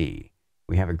should see.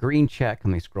 We have a green check.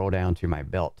 Let me scroll down to my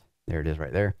belt. There it is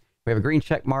right there. We have a green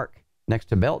check mark next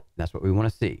to belt. That's what we want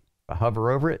to see. If I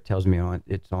hover over it, it tells me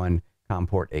it's on COM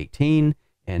port 18,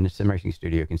 and the Sim Racing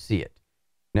Studio can see it.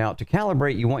 Now, to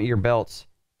calibrate, you want your belts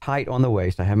tight on the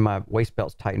waist. I have my waist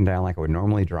belts tightened down like I would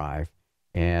normally drive,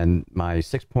 and my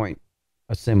 6-point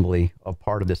assembly of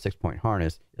part of the 6-point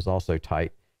harness is also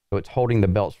tight, so it's holding the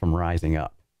belts from rising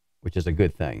up, which is a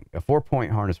good thing. A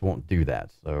 4-point harness won't do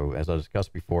that. So as I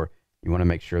discussed before, you want to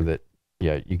make sure that,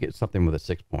 yeah, you get something with a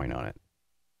 6-point on it.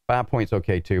 5 points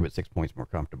okay too, but 6 points more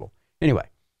comfortable. Anyway,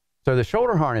 so the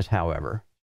shoulder harness, however,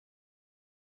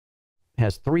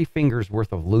 has 3 fingers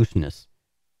worth of looseness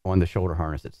on the shoulder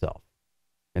harness itself.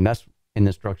 And that's in the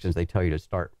instructions, they tell you to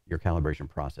start your calibration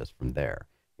process from there.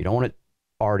 You don't want it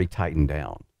already tightened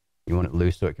down. You want it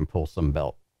loose so it can pull some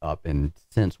belt up and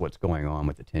sense what's going on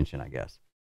with the tension, I guess.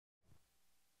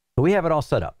 So we have it all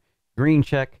set up. Green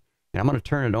check, and I'm going to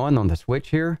turn it on the switch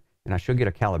here, and I should get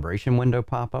a calibration window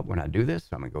pop up when I do this. So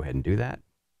I'm going to go ahead and do that.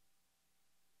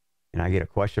 And I get a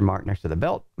question mark next to the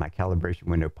belt. My calibration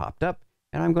window popped up,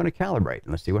 and I'm going to calibrate,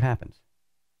 and let's see what happens.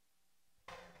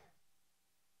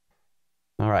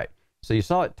 All right, so you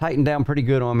saw it tighten down pretty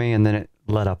good on me, and then it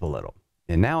let up a little.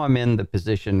 And now I'm in the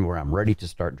position where I'm ready to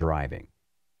start driving.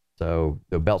 So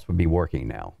the belts would be working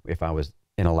now if I was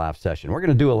in a live session. We're going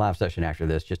to do a live session after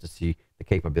this just to see the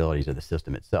capabilities of the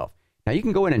system itself. Now you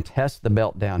can go in and test the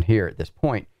belt down here at this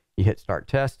point. You hit Start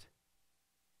Test,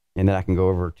 and then I can go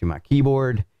over to my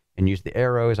keyboard and use the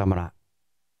arrows. I'm going to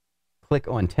click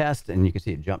on Test, and you can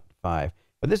see it jump to 5.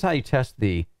 But this is how you test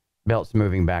the belts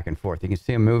moving back and forth. You can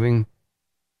see them moving.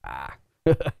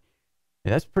 Yeah,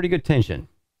 that's pretty good tension.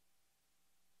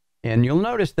 And you'll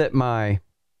notice that my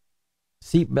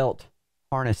seatbelt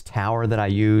harness tower that I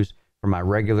use for my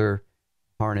regular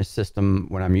harness system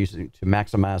when I'm using to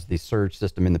maximize the surge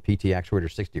system in the PT Actuator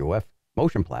 60OF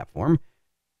motion platform,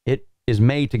 it is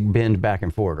made to bend back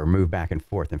and forward or move back and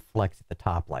forth and flex at the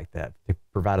top like that to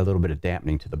provide a little bit of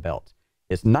dampening to the belts.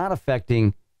 It's not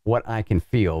affecting what I can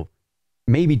feel,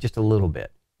 maybe just a little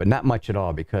bit, but not much at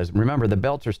all, because remember, the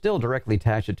belts are still directly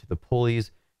attached to the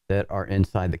pulleys that are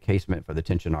inside the casement for the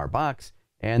TensionR box,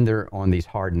 and they're on these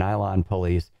hard nylon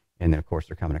pulleys, and then of course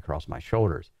they're coming across my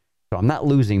shoulders. So I'm not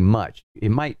losing much.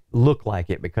 It might look like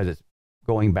it because it's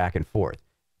going back and forth,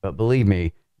 but believe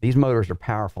me, these motors are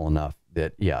powerful enough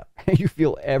that, yeah, you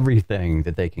feel everything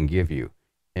that they can give you,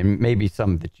 and maybe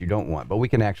some that you don't want, but we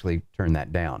can actually turn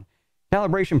that down.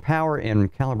 Calibration power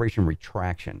and calibration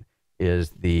retraction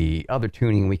is the other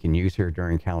tuning we can use here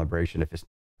during calibration. If it's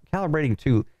calibrating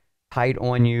too tight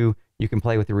on you, you can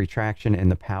play with the retraction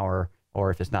and the power,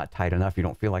 or if it's not tight enough, you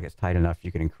don't feel like it's tight enough,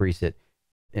 you can increase it.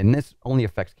 And this only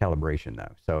affects calibration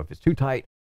though. So if it's too tight,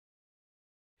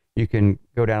 you can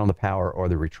go down on the power or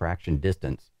the retraction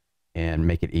distance and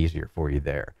make it easier for you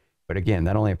there. But again,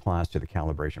 that only applies to the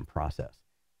calibration process.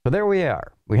 So there we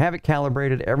are. We have it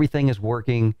calibrated. Everything is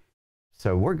working.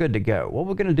 So we're good to go. What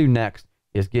we're going to do next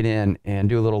is get in and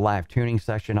do a little live tuning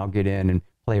session. I'll get in and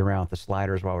play around with the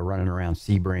sliders while we're running around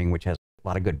Sebring, which has a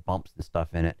lot of good bumps and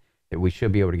stuff in it, that we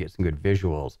should be able to get some good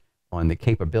visuals on the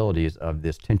capabilities of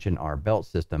this TensionR belt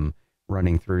system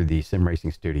running through the Sim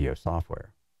Racing Studio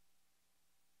software.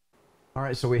 All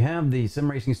right, so we have the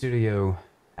Sim Racing Studio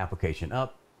application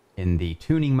up in the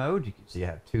tuning mode. You can see I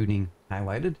have tuning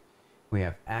highlighted. We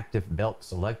have active belt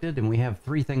selected, and we have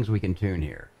 3 things we can tune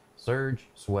here: surge,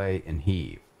 sway, and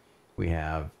heave. We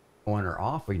have on or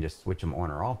off. We can just switch them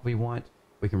on or off if we want.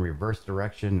 We can reverse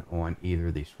direction on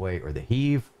either the sway or the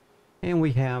heave. And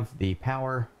we have the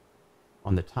power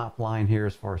on the top line here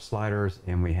as far as sliders,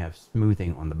 and we have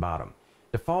smoothing on the bottom.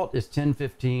 Default is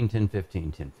 1015, 1015,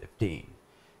 1015.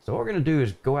 So what we're going to do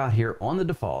is go out here on the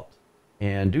default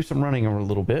and do some running a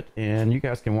little bit, and you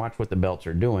guys can watch what the belts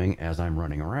are doing as I'm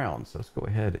running around. So let's go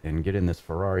ahead and get in this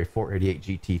Ferrari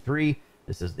 488 GT3.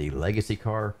 This is the legacy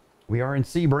car. We are in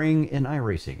Sebring in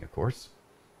iRacing, of course.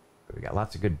 But we got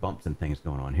lots of good bumps and things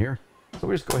going on here. So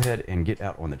we'll just go ahead and get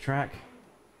out on the track.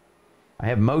 I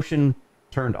have motion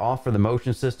turned off for the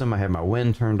motion system. I have my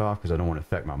wind turned off because I don't want to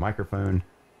affect my microphone.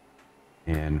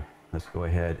 And let's go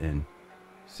ahead and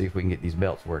see if we can get these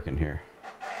belts working here.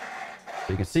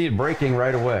 So you can see it braking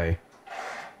right away.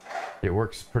 It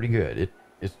works pretty good.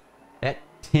 It's at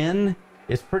 10,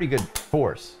 it's pretty good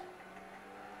force.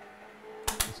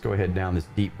 Let's go ahead down this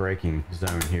deep braking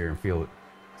zone here and feel it,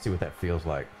 see what that feels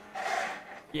like.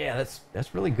 Yeah,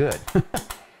 that's really good.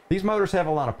 These motors have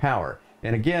a lot of power.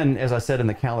 And again, as I said in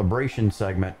the calibration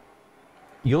segment,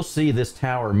 you'll see this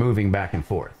tower moving back and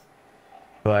forth.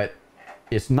 but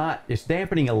it's not, it's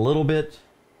dampening a little bit.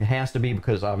 It has to be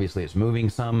because obviously it's moving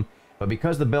some, but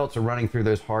because the belts are running through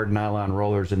those hard nylon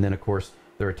rollers, and then of course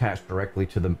they're attached directly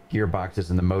to the gearboxes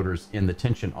and the motors in the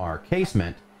TensionR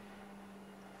casement,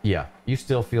 yeah, you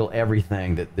still feel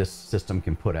everything that this system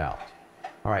can put out.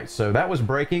 All right, so that was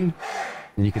braking,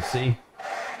 and you can see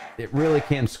it really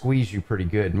can squeeze you pretty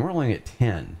good, and we're only at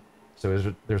 10,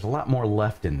 so there's a lot more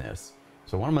left in this.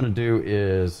 So what I'm going to do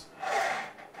is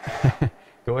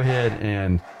go ahead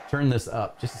and turn this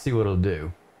up just to see what it'll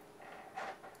do.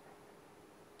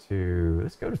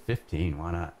 Let's go to 15,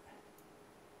 why not?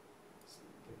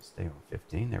 Stay on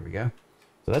 15, there we go.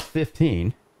 So that's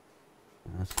 15.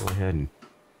 Let's go ahead and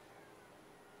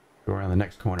go around the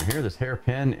next corner here, this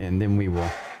hairpin, and then we will,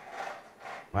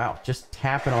 wow, just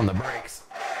tap it on the brakes.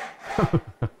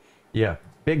 Yeah,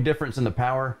 big difference in the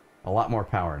power, a lot more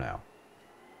power now.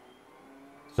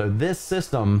 So this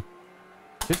system,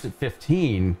 just at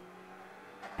 15,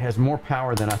 has more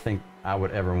power than I think I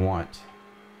would ever want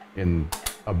in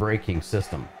a braking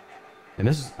system. And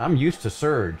this is, I'm used to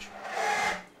surge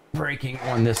braking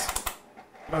on this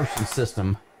motion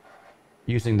system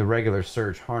using the regular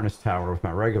surge harness tower with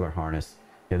my regular harness.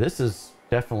 Yeah, this is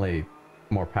definitely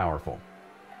more powerful.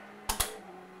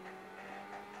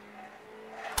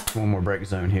 One more brake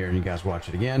zone here and you guys watch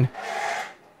it again.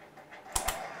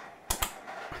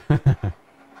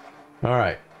 All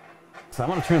right, so I'm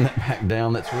going to turn that back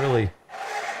down. That's really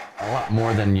a lot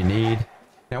more than you need.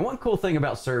 Now, one cool thing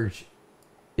about surge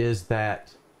is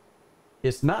that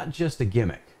it's not just a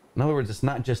gimmick. In other words, it's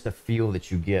not just a feel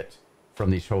that you get from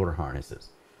these shoulder harnesses.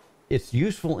 It's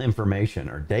useful information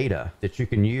or data that you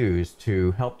can use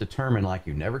to help determine, like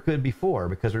you never could before,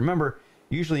 because remember,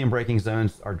 usually in braking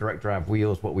zones, our direct drive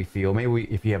wheel is what we feel. Maybe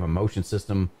if you have a motion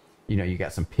system, you know, you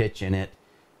got some pitch in it.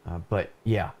 But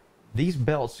yeah, these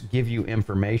belts give you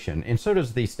information, and so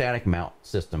does the static mount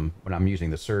system. When I'm using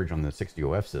the surge on the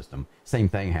 60OF system, same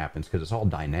thing happens because it's all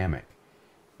dynamic.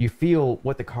 You feel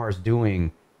what the car is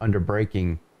doing under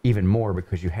braking even more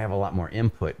because you have a lot more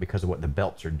input because of what the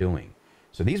belts are doing.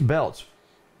 So these belts,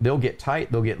 they'll get tight,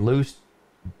 they'll get loose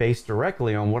based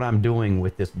directly on what I'm doing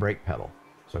with this brake pedal.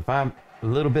 So if I'm a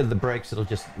little bit of the brakes, it'll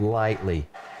just lightly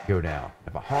go down.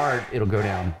 If I'm hard, it'll go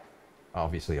down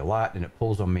obviously a lot, and it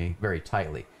pulls on me very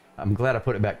tightly. I'm glad I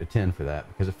put it back to 10 for that,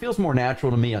 because it feels more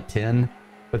natural to me at 10,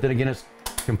 but then again, it's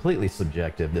completely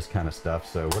subjective, this kind of stuff,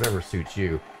 so whatever suits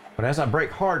you. But as I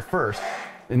brake hard first,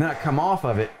 and then I come off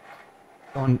of it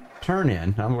on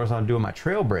turn-in, in other words, I'm doing my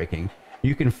trail braking,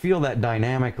 you can feel that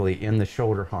dynamically in the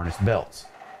shoulder harness belts.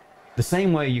 The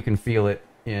same way you can feel it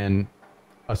in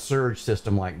a surge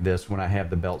system like this when I have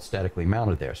the belt statically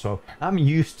mounted there. So I'm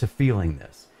used to feeling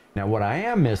this. Now what I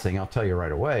am missing, I'll tell you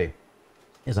right away,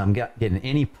 is I'm getting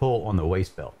any pull on the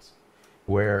waist belts,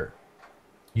 where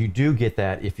you do get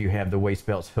that if you have the waist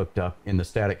belts hooked up in the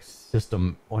static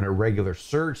system on a regular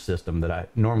surge system that I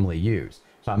normally use.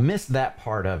 So I missed that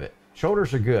part of it.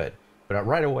 Shoulders are good, but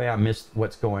right away I missed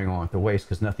what's going on with the waist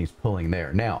because nothing's pulling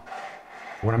there. Now,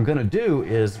 what I'm going to do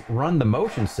is run the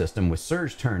motion system with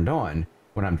surge turned on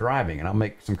when I'm driving, and I'll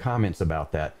make some comments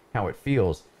about that, how it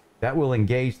feels. That will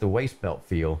engage the waist belt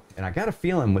feel, and I got a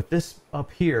feeling with this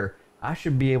up here, I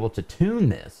should be able to tune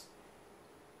this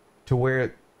to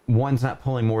where one's not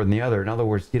pulling more than the other. In other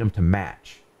words, get them to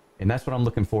match. And that's what I'm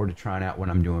looking forward to trying out when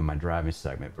I'm doing my driving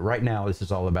segment. But right now, this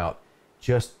is all about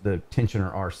just the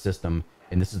TensionR system,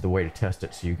 and this is the way to test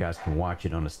it so you guys can watch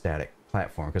it on a static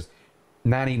platform, because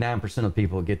 99% of the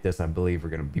people who get this, I believe, are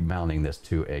going to be mounting this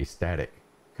to a static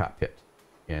cockpit.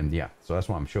 And yeah, so that's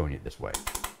why I'm showing you this way.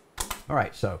 All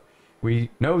right, so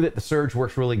we know that the surge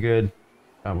works really good.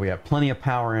 We have plenty of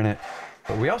power in it,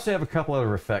 but we also have a couple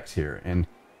other effects here, and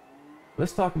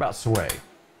let's talk about sway.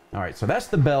 All right, so that's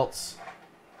the belts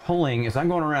pulling. As I'm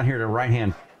going around here to the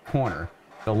right-hand corner,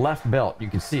 the left belt, you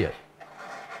can see it,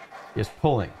 is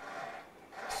pulling.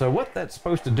 So what that's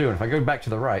supposed to do, and if I go back to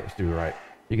the right, let's do the right,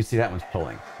 you can see that one's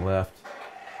pulling. Left,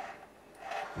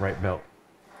 right belt,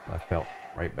 left belt,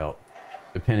 right belt,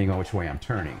 depending on which way I'm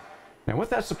turning. Now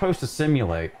what that's supposed to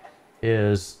simulate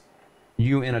is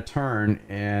you in a turn,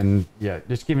 and yeah,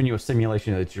 just giving you a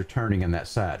simulation that you're turning in that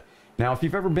side. Now, if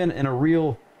you've ever been in a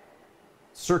real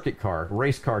circuit car,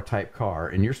 race car type car,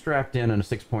 and you're strapped in a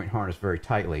 6-point harness very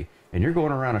tightly, and you're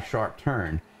going around a sharp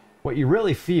turn, what you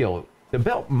really feel, the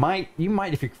belt you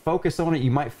might, if you focus on it,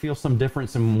 you might feel some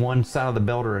difference in one side of the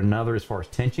belt or another as far as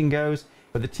tension goes,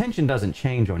 but the tension doesn't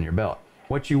change on your belt.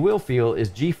 What you will feel is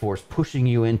GeForce pushing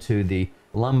you into the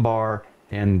lumbar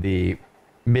and the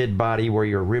mid body where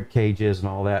your rib cage is and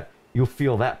all that. You'll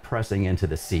feel that pressing into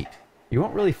the seat. You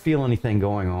won't really feel anything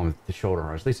going on with the shoulder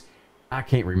harness. At least I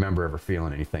can't remember ever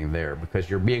feeling anything there because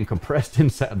you're being compressed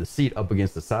inside the seat up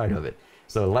against the side of it.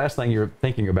 So the last thing you're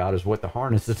thinking about is what the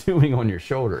harness is doing on your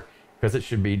shoulder, because it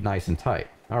should be nice and tight.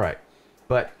 All right.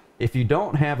 But if you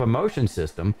don't have a motion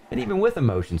system, and even with a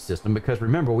motion system, because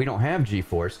remember, we don't have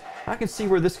GeForce, I can see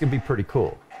where this could be pretty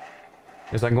cool.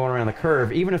 As I'm going around the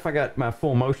curve, even if I got my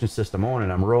full motion system on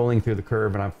and I'm rolling through the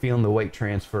curve and I'm feeling the weight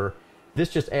transfer, this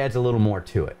just adds a little more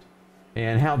to it.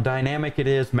 And how dynamic it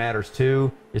is matters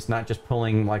too. It's not just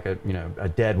pulling like a, you know, a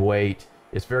dead weight.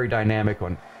 It's very dynamic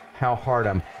on how hard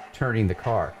I'm turning the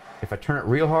car. If I turn it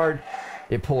real hard,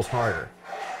 it pulls harder.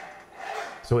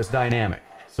 So it's dynamic.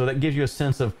 So that gives you a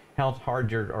sense of how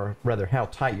hard you're, or rather how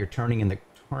tight you're turning in the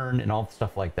turn and all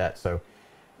stuff like that. So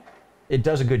it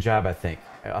does a good job, I think.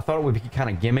 I thought it would be kind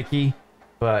of gimmicky,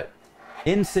 but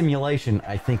in simulation,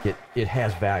 I think it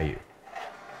has value.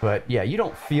 But yeah, you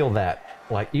don't feel that,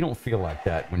 like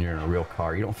that when you're in a real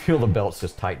car. You don't feel the belts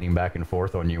just tightening back and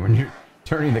forth on you when you're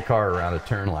turning the car around a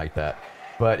turn like that.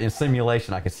 But in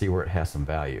simulation, I can see where it has some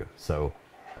value. So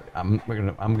I'm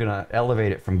gonna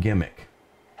elevate it from gimmick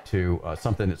to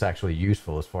something that's actually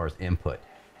useful as far as input.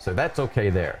 So that's okay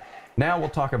there. Now we'll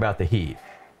talk about the heave.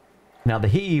 Now the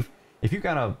heave, if you've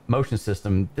got a motion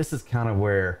system, this is kind of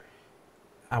where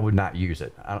I would not use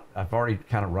it. I've already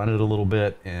kind of run it a little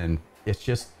bit, and it's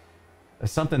just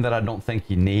something that I don't think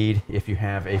you need if you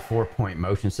have a 4-point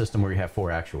motion system where you have 4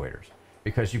 actuators,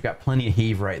 because you've got plenty of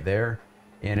heave right there,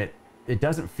 and it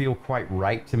doesn't feel quite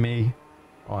right to me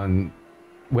on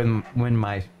when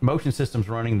my motion system's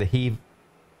running. The heave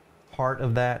part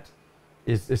of that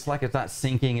is, it's like it's not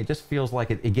syncing. It just feels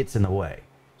like it gets in the way.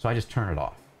 So I just turn it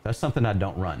off. That's something I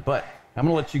don't run, but I'm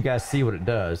gonna let you guys see what it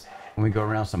does when we go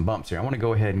around some bumps here. I want to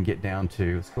go ahead and get down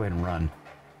to, let's go ahead and run.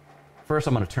 First,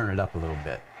 I'm going to turn it up a little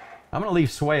bit. I'm going to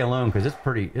leave sway alone because it's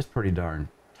pretty darn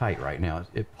tight right now.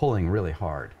 It's pulling really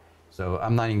hard. So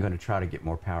I'm not even going to try to get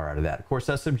more power out of that. Of course,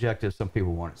 that's subjective. Some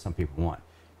people want it, some people want.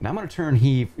 Now I'm going to turn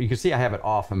heave. You can see I have it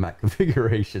off in my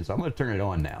configuration, so I'm going to turn it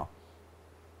on now.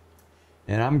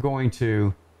 And I'm going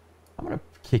to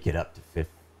kick it up to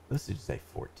 50. Let's just say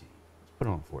 14. Let's put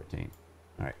it on 14.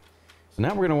 All right. So now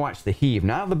we're going to watch the heave.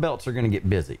 Now the belts are going to get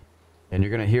busy, and you're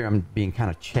going to hear them being kind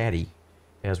of chatty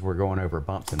as we're going over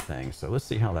bumps and things. So let's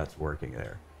see how that's working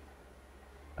there.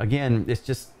 Again,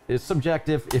 it's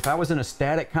subjective. If I was in a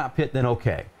static cockpit, then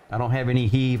okay. I don't have any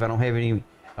heave. I don't have any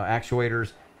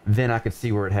actuators. Then I could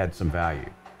see where it had some value.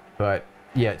 But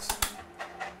yeah,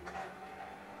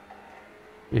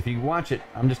 if you watch it,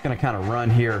 I'm just going to kind of run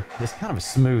here. It's kind of a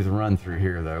smooth run through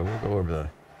here, though. We'll go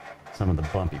over some of the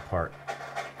bumpy part.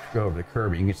 Go over the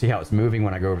curbing. You can see how it's moving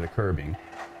when I go over the curbing.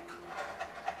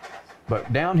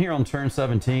 But down here on turn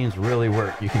 17 is really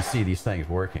where you can see these things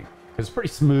working. Because it's pretty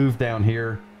smooth down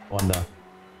here on the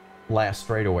last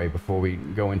straightaway before we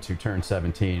go into turn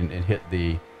 17 and hit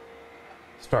the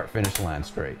start-finish line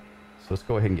straight. So let's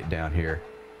go ahead and get down here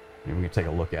and we can take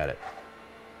a look at it.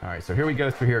 All right, so here we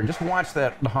go through here, and just watch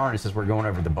the harness as we're going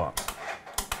over the bumps.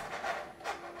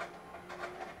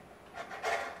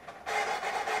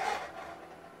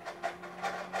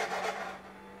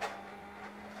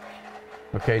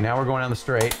 Okay, now we're going down the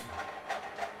straight.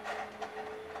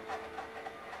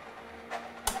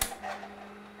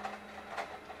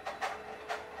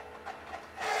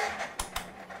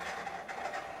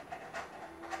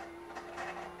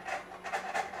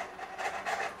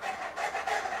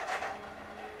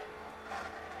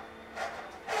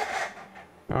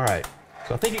 All right,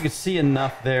 so I think you can see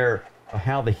enough there of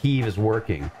how the heave is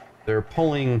working. They're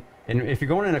pulling, and if you're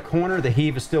going in a corner, the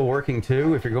heave is still working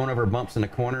too. If you're going over bumps in a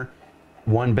corner,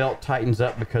 one belt tightens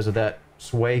up because of that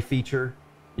sway feature.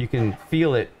 You can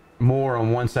feel it more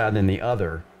on one side than the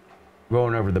other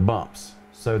going over the bumps.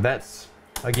 So that's,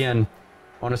 again,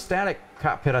 on a static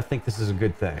cockpit, I think this is a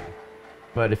good thing.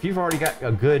 But if you've already got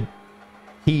a good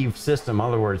heave system, in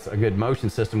other words, a good motion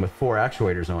system with 4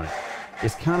 actuators on it,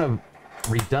 it's kind of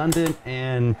redundant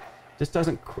and just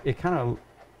doesn't, it kind of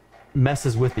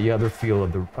messes with the other feel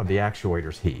of the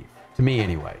actuator's heave, to me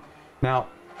anyway. Now,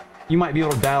 you might be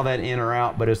able to dial that in or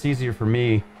out, but it's easier for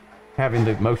me having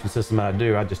the motion system that I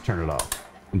do. I just turn it off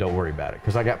and don't worry about it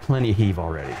because I got plenty of heave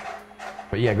already.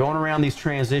 But yeah, going around these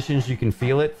transitions, you can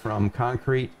feel it from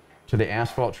concrete to the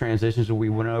asphalt transitions that we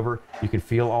went over. You can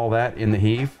feel all that in the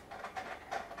heave.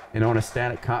 And on a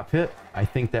static cockpit, I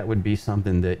think that would be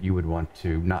something that you would want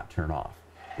to not turn off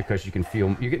because you can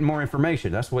feel, you're getting more information.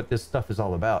 That's what this stuff is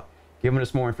all about. Giving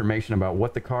us more information about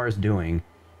what the car is doing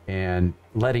and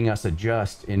letting us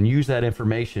adjust and use that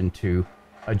information to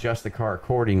adjust the car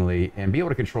accordingly and be able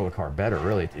to control the car better,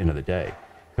 really, at the end of the day.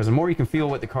 Because the more you can feel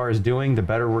what the car is doing, the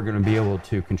better we're going to be able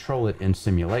to control it in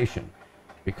simulation.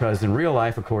 because in real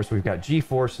life, of course, we've got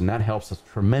GeForce, and that helps us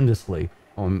tremendously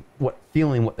on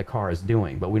feeling what the car is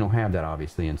doing, but we don't have that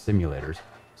obviously in simulators.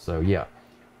 So yeah,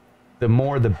 the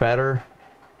more the better,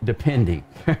 depending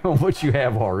on what you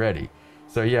have already.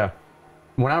 So yeah,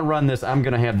 when I run this, I'm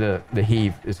gonna have the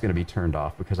heave is gonna be turned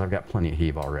off because I've got plenty of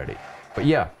heave already. But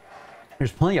yeah,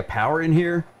 there's plenty of power in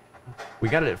here. We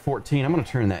got it at 14. I'm gonna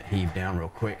turn that heave down real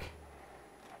quick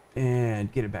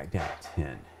and get it back down to 10.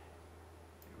 There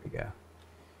we go.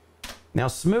 Now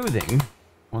smoothing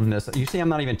on this, you see I'm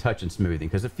not even touching smoothing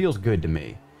because it feels good to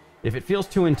me. If it feels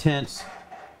too intense,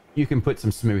 you can put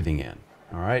some smoothing in.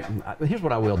 All right, here's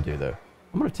what I will do though.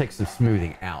 I'm gonna take some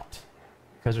smoothing out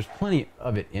because there's plenty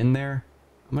of it in there.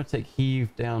 I'm gonna take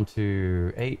heave down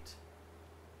to 8.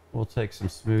 We'll take some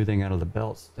smoothing out of the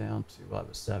belts down to, well, it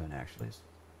was 7 actually.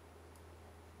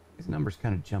 These numbers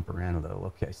kind of jump around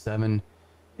though. Okay, 7.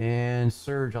 And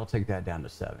surge, I'll take that down to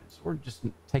 7. So we're just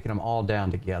taking them all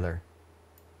down together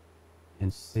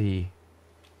and see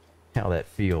how that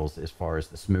feels as far as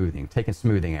the smoothing. Taking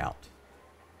smoothing out.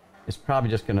 It's probably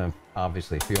just gonna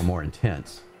obviously feel more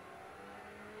intense.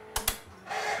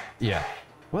 Yeah.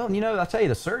 Well, you know, I'll tell you,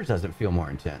 the surge doesn't feel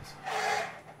more intense.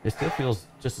 It still feels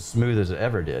just as smooth as it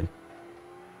ever did.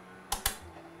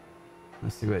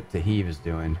 Let's see what the heave is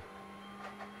doing.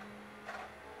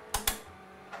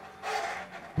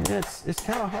 Yeah, it's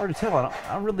kind of hard to tell.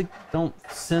 I really don't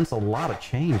sense a lot of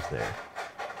change there.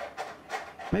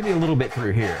 Maybe a little bit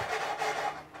through here.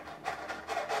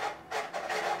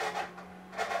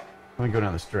 Let me go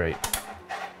down the straight.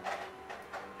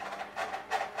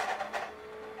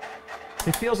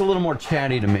 It feels a little more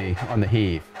chatty to me on the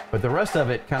heave, but the rest of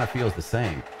it kind of feels the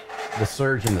same. The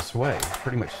surge and the sway,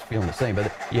 pretty much feeling the same.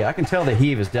 But yeah, I can tell the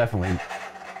heave is definitely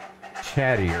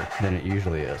chattier than it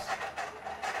usually is.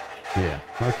 Yeah,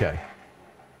 okay.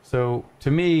 So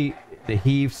to me, the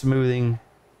heave smoothing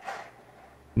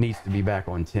needs to be back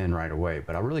on 10 right away,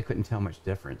 but I really couldn't tell much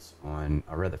difference on,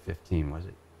 or rather 15, was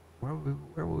it? Where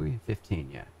were we?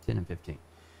 15, yeah, 10 and 15.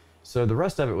 So the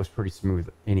rest of it was pretty smooth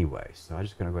anyway, so I'm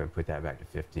just gonna go ahead and put that back to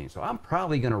 15. So I'm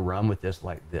probably gonna run with this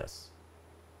like this,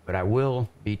 but I will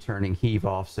be turning heave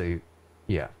off. So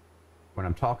yeah, when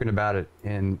I'm talking about it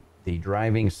in the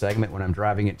driving segment, when I'm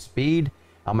driving at speed,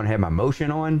 I'm gonna have my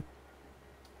motion on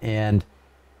and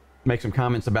make some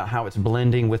comments about how it's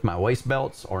blending with my waist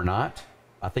belts or not.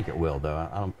 I think it will though.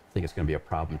 I don't think it's gonna be a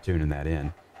problem tuning that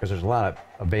in because there's a lot of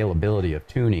availability of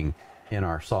tuning in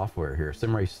our software here.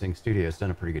 Sim Racing Studio has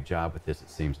done a pretty good job with this, it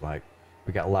seems like.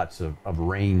 We got lots of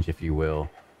range, if you will,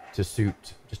 to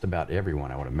suit just about everyone,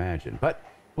 I would imagine. But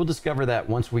we'll discover that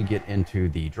once we get into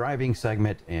the driving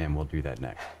segment, and we'll do that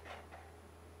next.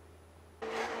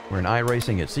 We're in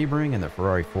iRacing at Sebring in the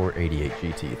Ferrari 488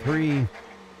 GT3.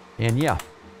 And yeah,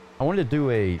 I wanted to do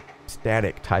a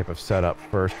static type of setup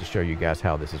first to show you guys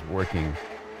how this is working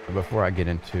before I get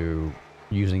into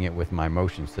using it with my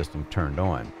motion system turned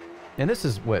on. And this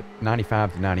is what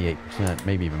 95 to 98%,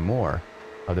 maybe even more,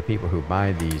 of the people who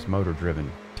buy these motor-driven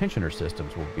TensionR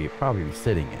systems will probably be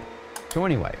sitting in. So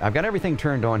anyway, I've got everything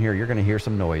turned on here. You're going to hear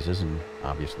some noises, and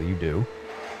obviously you do,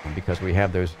 because we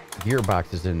have those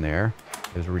gearboxes in there,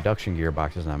 those reduction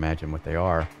gearboxes, and I imagine what they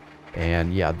are.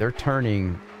 And yeah, they're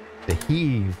turning, the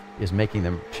heave is making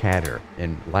them chatter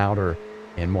and louder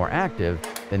and more active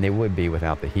than they would be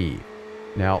without the heave.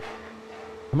 Now,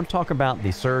 I'm going to talk about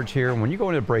the surge here. When you go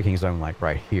into a braking zone like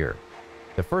right here,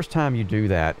 the first time you do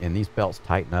that and these belts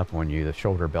tighten up on you, the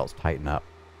shoulder belts tighten up,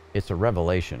 it's a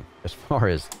revelation as far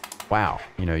as, wow,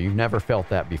 you know, you've never felt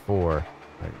that before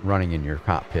running in your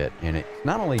cockpit. And it's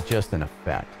not only just an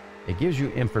effect, it gives you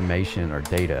information or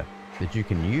data that you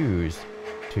can use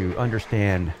to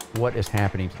understand what is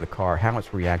happening to the car, how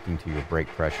it's reacting to your brake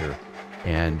pressure,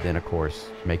 and then of course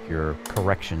make your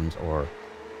corrections or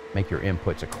make your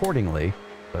inputs accordingly,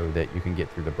 so that you can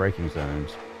get through the braking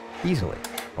zones easily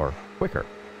or quicker.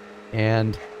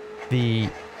 And the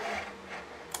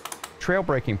trail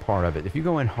braking part of it, if you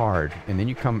go in hard and then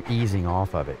you come easing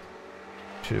off of it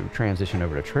to transition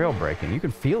over to trail braking, you can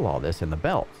feel all this in the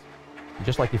belts.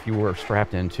 Just like if you were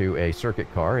strapped into a circuit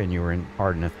car and you were in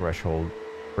hard enough threshold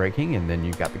braking, and then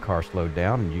you got the car slowed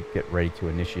down and you get ready to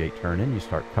initiate turn-in, you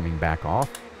start coming back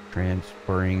off,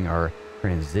 transferring or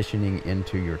transitioning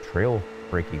into your trail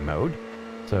braking mode.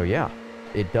 So yeah,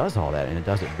 it does all that, and it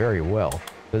does it very well.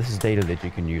 So this is data that you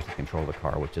can use to control the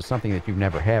car, which is something that you've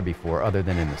never had before other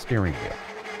than in the steering wheel.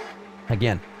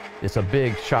 Again, it's a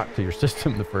big shock to your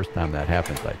system the first time that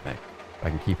happens, I think. If I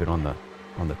can keep it on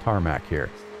the tarmac here.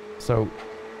 So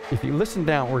if you listen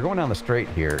down, we're going down the straight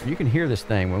here. You can hear this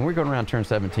thing. When we're going around turn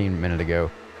 17 a minute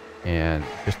ago, and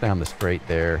just down the straight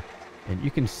there, and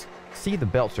you can see the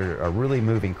belts are really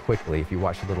moving quickly if you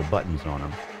watch the little buttons on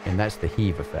them, and that's the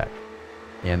heave effect.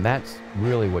 And that's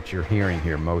really what you're hearing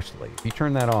here mostly. If you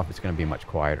turn that off, it's going to be much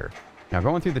quieter. Now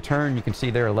going through the turn, you can see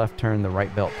there, left turn, the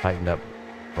right belt tightened up,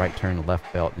 right turn, the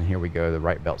left belt, and here we go, the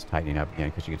right belt's tightening up again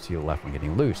because you can see the left one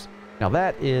getting loose. Now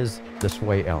that is the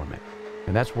sway element,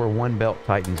 and that's where one belt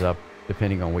tightens up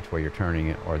depending on which way you're turning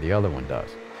it or the other one does.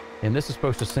 And this is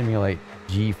supposed to simulate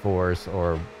G-force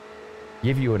or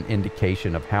give you an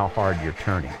indication of how hard you're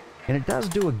turning. And it does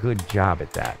do a good job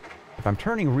at that. If I'm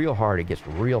turning real hard, it gets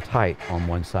real tight on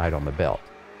one side on the belt.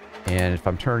 And if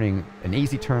I'm turning an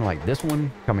easy turn like this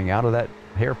one, coming out of that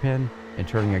hairpin and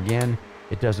turning again,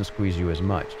 it doesn't squeeze you as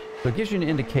much. So it gives you an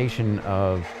indication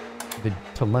of the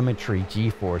telemetry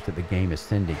G-force that the game is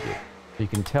sending you. So you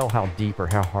can tell how deep or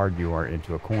how hard you are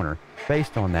into a corner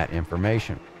based on that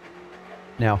information.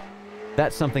 Now,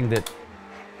 that's something that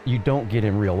you don't get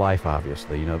in real life,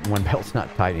 obviously. You know, one belt's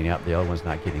not tightening up, the other one's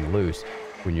not getting loose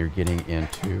when you're getting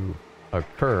into a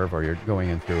curve or you're going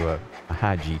in through a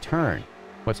high G turn.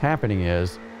 What's happening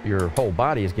is your whole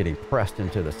body is getting pressed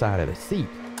into the side of the seat.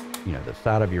 You know, the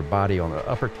side of your body on the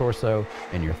upper torso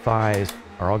and your thighs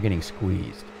are all getting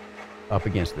squeezed up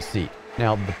against the seat.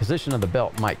 Now, the position of the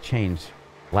belt might change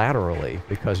laterally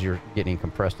because you're getting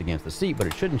compressed against the seat, but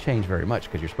it shouldn't change very much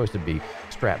because you're supposed to be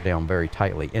strapped down very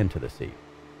tightly into the seat.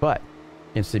 But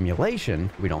in simulation,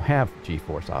 we don't have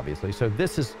G-force, obviously, so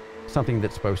this is something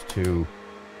that's supposed to,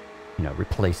 you know,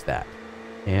 replace that.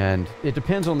 And it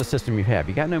depends on the system you have.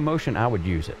 You got no motion, I would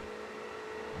use it.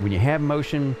 When you have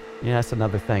motion, yeah, that's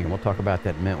another thing, and we'll talk about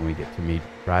that in a minute when we get to me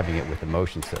driving it with the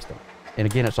motion system. And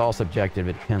again, it's all subjective.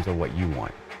 It depends on what you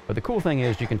want. But the cool thing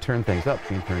is you can turn things up,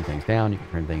 you can turn things down, you can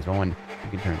turn things on, you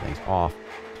can turn things off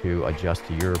to adjust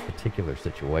to your particular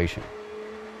situation.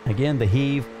 Again, the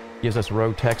heave gives us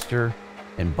road texture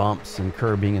and bumps and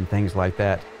curbing and things like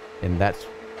that. And that's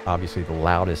obviously the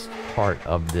loudest part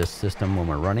of this system when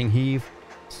we're running heave.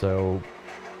 So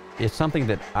it's something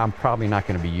that I'm probably not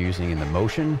going to be using in the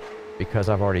motion because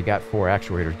I've already got 4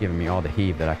 actuators giving me all the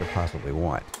heave that I could possibly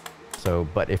want. So,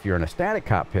 but if you're in a static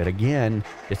cockpit, again,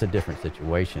 it's a different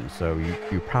situation. So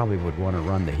you probably would want to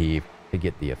run the heave to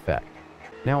get the effect.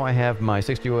 Now I have my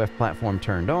 60OF platform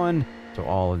turned on, so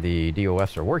all of the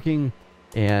DOFs are working.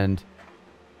 And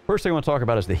first thing I want to talk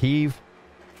about is the heave.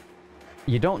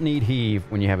 You don't need heave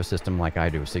when you have a system like I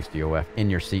do with 60OF in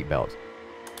your seat belts.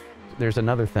 There's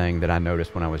another thing that I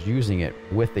noticed when I was using it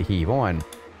with the heave on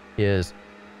is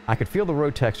I could feel the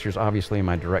road textures obviously in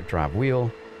my direct drive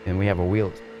wheel, and we have a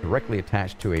wheel directly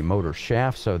attached to a motor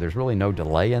shaft, so there's really no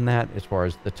delay in that as far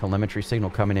as the telemetry signal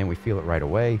coming in. We feel it right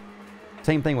away.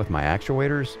 Same thing with my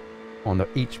actuators. On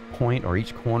each point or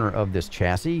each corner of this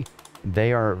chassis,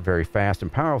 they are very fast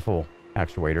and powerful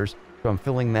actuators, so I'm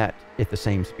feeling that at the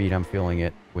same speed I'm feeling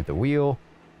it with the wheel,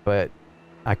 but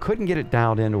I couldn't get it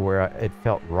dialed into where it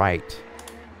felt right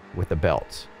with the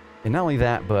belts. And not only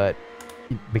that, but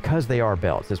because they are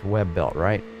belts, this web belt,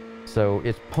 right? So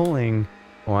it's pulling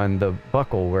on the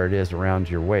buckle where it is around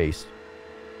your waist,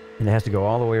 and it has to go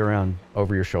all the way around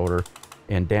over your shoulder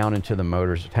and down into the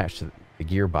motors attached to the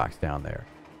gearbox down there.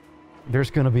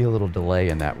 There's going to be a little delay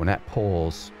in that when that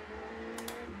pulls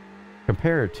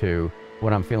compared to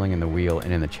what I'm feeling in the wheel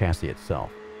and in the chassis itself.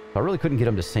 So I really couldn't get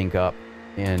them to sync up,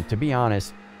 and to be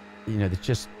honest, you know, it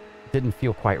just didn't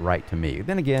feel quite right to me.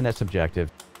 Then again, that's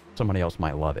subjective. Somebody else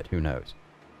might love it, who knows?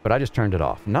 But I just turned it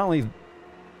off. Not only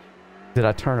did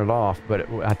I turn it off, but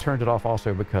I turned it off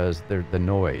also because the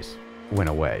noise went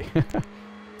away.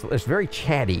 So it's very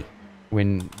chatty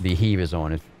when the heave is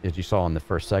on, as you saw in the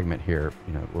first segment here,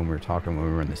 you know, when we were talking when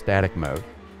we were in the static mode,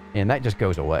 and that just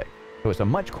goes away. So it's a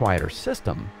much quieter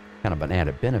system, kind of an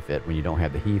added benefit when you don't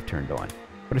have the heave turned on.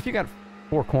 But if you got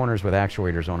 4 corners with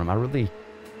actuators on them, I really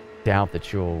doubt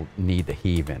that you'll need the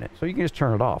heave in it. So you can just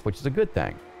turn it off, which is a good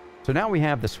thing. So now we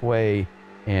have the sway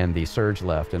and the surge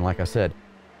left, and like I said,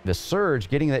 the surge,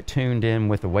 getting that tuned in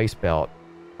with the waist belt,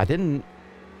 I didn't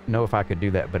know if I could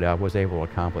do that, but I was able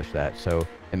to accomplish that. So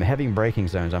in the heavy braking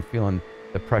zones, I'm feeling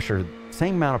the pressure,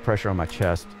 same amount of pressure on my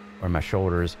chest or my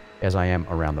shoulders as I am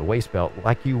around the waist belt,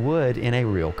 like you would in a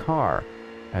real car.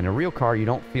 In a real car, you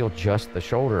don't feel just the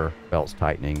shoulder belts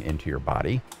tightening into your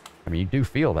body. I mean, you do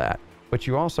feel that, but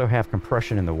you also have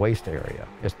compression in the waist area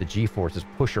as the G-forces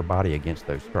push your body against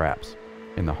those straps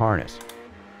in the harness.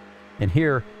 And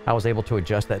here, I was able to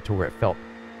adjust that to where it felt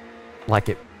like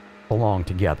it belonged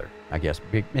together, I guess.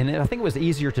 And I think it was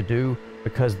easier to do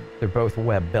because they're both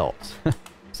web belts.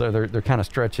 So they're kind of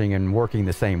stretching and working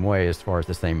the same way as far as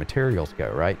the same materials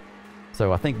go, right?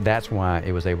 So I think that's why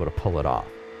it was able to pull it off.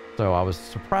 So I was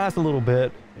surprised a little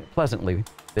bit, pleasantly,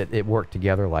 that it worked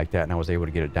together like that, and I was able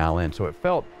to get it dial in. So it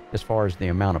felt, as far as the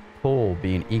amount of pull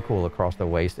being equal across the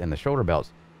waist and the shoulder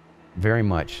belts, very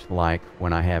much like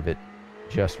when I have it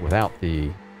just without the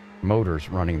motors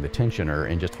running the tensioner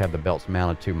and just have the belts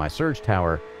mounted to my surge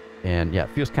tower. And yeah, it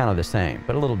feels kind of the same,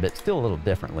 but a little bit, still a little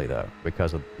differently though,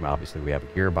 because of, obviously we have a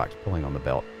gearbox pulling on the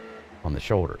belt on the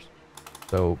shoulders.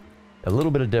 So a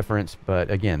little bit of difference,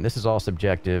 but again, this is all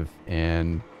subjective,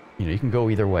 and you know, you can go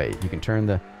either way. You can turn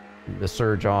the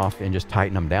surge off and just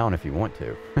tighten them down if you want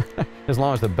to, as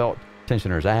long as the belt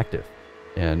tensioner is active,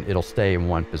 and it'll stay in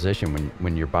one position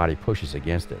when your body pushes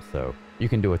against it. So you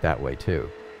can do it that way too.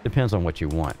 Depends on what you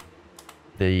want.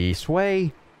 The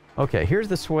sway, okay, here's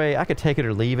the sway. I could take it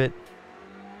or leave it.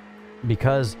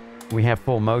 Because we have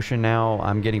full motion now,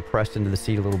 I'm getting pressed into the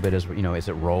seat a little bit as, you know, as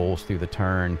it rolls through the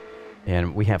turn.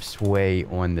 And we have sway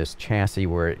on this chassis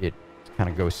where it kind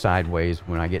of goes sideways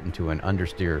when I get into an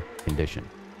understeer condition.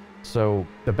 So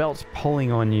the belt's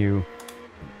pulling on you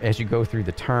as you go through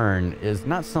the turn is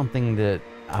not something that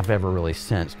I've ever really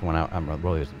sensed when I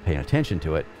really wasn't paying attention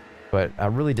to it. But I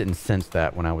really didn't sense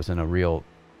that when I was in a real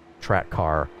track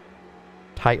car,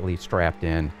 tightly strapped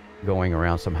in, going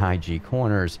around some high G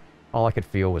corners. All I could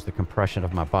feel was the compression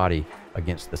of my body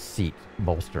against the seat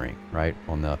bolstering, right,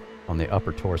 on the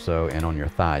upper torso and on your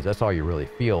thighs. That's all you really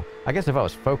feel. I guess if I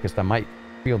was focused, I might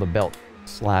feel the belt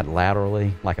slide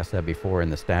laterally, like I said before in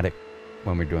the static,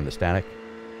 when we're doing the static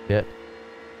bit.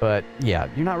 But yeah,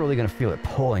 you're not really going to feel it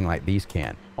pulling like these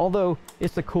can. Although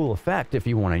it's a cool effect if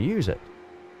you want to use it.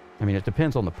 I mean, it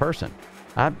depends on the person.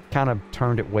 I kind of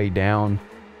turned it way down.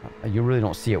 You really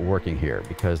don't see it working here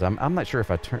because I'm not sure if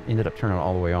I ended up turning it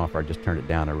all the way off or I just turned it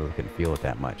down. I really couldn't feel it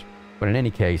that much. But in any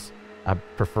case, I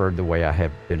preferred the way I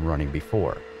have been running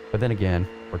before. But then again,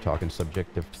 we're talking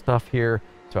subjective stuff here.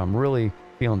 So I'm really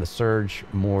feeling the surge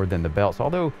more than the belts.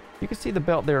 Although you can see the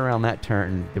belt there around that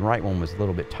turn. The right one was a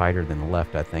little bit tighter than the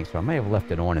left, I think. So I may have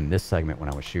left it on in this segment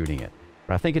when I was shooting it.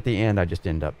 But I think at the end, I just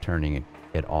ended up turning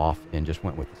it off and just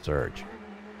went with the surge.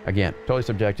 Again, totally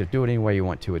subjective. Do it any way you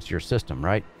want to. It's your system,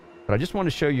 right? But I just want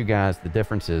to show you guys the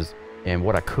differences and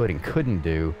what I could and couldn't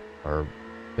do, or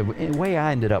the way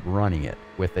I ended up running it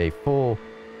with a full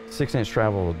 6-inch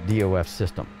travel DOF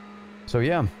system. So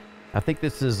yeah, I think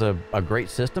this is a great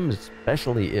system,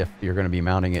 especially if you're going to be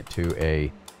mounting it to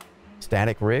a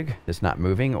static rig that's not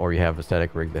moving, or you have a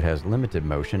static rig that has limited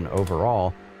motion.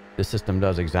 Overall, this system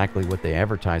does exactly what they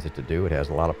advertise it to do. It has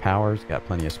a lot of power, it's got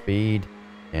plenty of speed,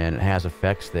 and it has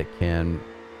effects that can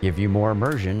give you more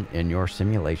immersion in your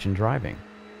simulation driving.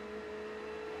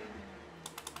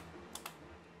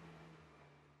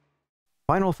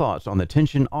 Final thoughts on the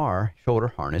TensionR shoulder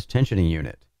harness tensioning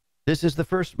unit. This is the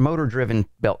first motor-driven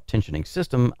belt tensioning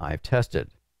system I've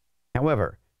tested.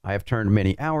 However, I have turned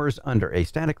many hours under a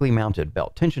statically mounted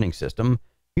belt tensioning system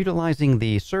utilizing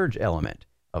the surge element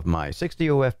of my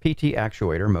 60OF PT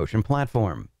Actuator motion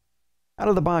platform. Out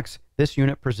of the box, this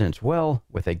unit presents well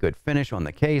with a good finish on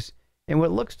the case and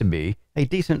what looks to be a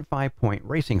decent 5-point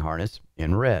racing harness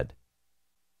in red.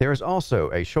 There is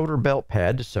also a shoulder belt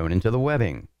pad sewn into the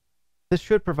webbing. This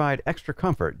should provide extra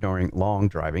comfort during long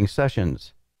driving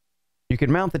sessions. You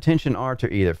can mount the TensionR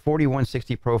to either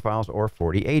 4160 profiles or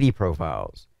 4080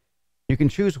 profiles. You can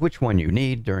choose which one you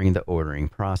need during the ordering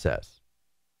process.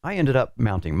 I ended up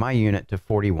mounting my unit to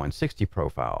 4160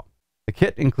 profile. The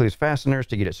kit includes fasteners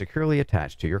to get it securely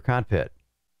attached to your cockpit.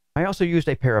 I also used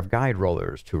a pair of guide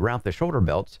rollers to route the shoulder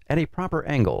belts at a proper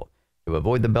angle to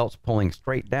avoid the belts pulling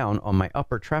straight down on my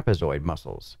upper trapezoid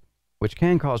muscles, which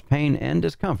can cause pain and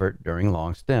discomfort during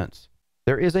long stints.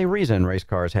 There is a reason race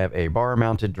cars have a bar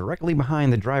mounted directly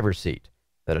behind the driver's seat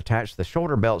that attach the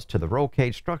shoulder belts to the roll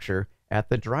cage structure at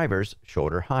the driver's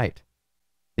shoulder height.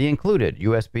 The included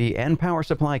USB and power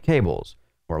supply cables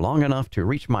were long enough to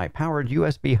reach my powered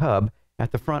USB hub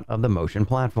at the front of the motion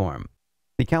platform.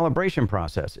 The calibration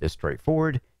process is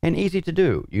straightforward and easy to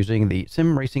do using the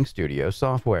Sim Racing Studio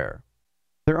software.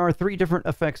 There are 3 different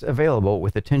effects available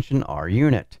with the TensionR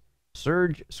unit: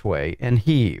 surge, sway, and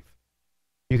heave.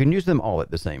 You can use them all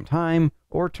at the same time,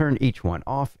 or turn each one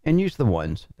off and use the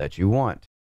ones that you want.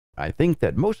 I think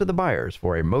that most of the buyers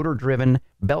for a motor-driven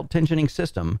belt tensioning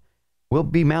system will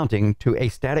be mounting to a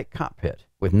static cockpit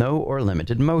with no or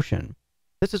limited motion.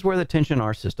 This is where the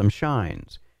TensionR system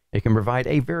shines. It can provide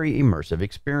a very immersive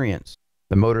experience.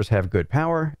 The motors have good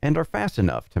power and are fast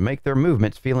enough to make their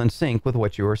movements feel in sync with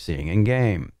what you are seeing in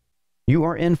game. You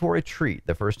are in for a treat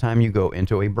the first time you go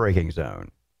into a braking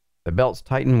zone. The belts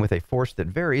tighten with a force that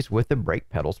varies with the brake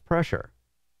pedal's pressure,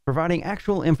 providing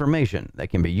actual information that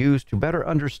can be used to better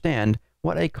understand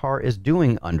what a car is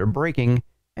doing under braking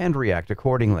and react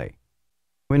accordingly.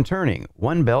 When turning,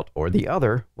 one belt or the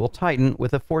other will tighten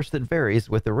with a force that varies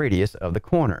with the radius of the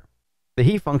corner. The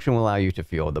heat function will allow you to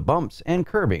feel the bumps and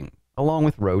curbing, along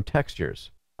with road textures.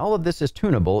 All of this is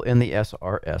tunable in the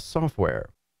SRS software.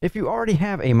 If you already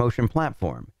have a motion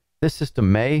platform, this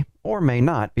system may or may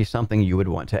not be something you would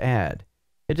want to add.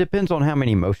 It depends on how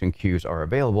many motion cues are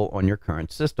available on your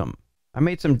current system. I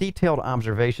made some detailed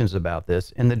observations about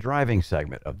this in the driving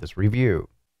segment of this review.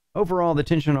 Overall, the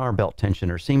TensionR belt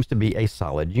tensioner seems to be a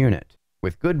solid unit,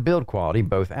 with good build quality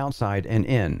both outside and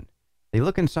in. The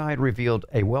look inside revealed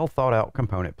a well-thought-out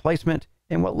component placement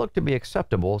and what looked to be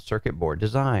acceptable circuit board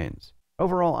designs.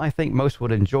 Overall, I think most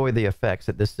would enjoy the effects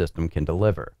that this system can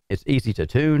deliver. It's easy to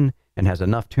tune and has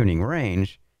enough tuning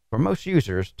range for most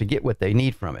users to get what they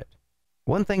need from it.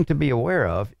 One thing to be aware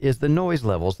of is the noise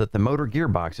levels that the motor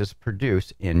gearboxes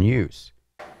produce in use,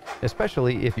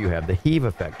 especially if you have the heave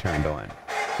effect turned on.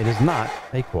 It is not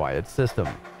a quiet system.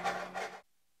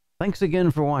 Thanks again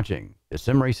for watching the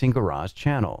Sim Racing Garage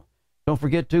channel. Don't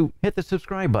forget to hit the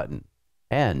subscribe button.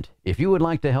 And if you would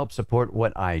like to help support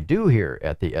what I do here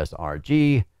at the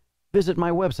SRG, visit my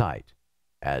website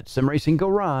at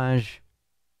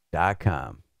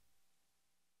simracinggarage.com.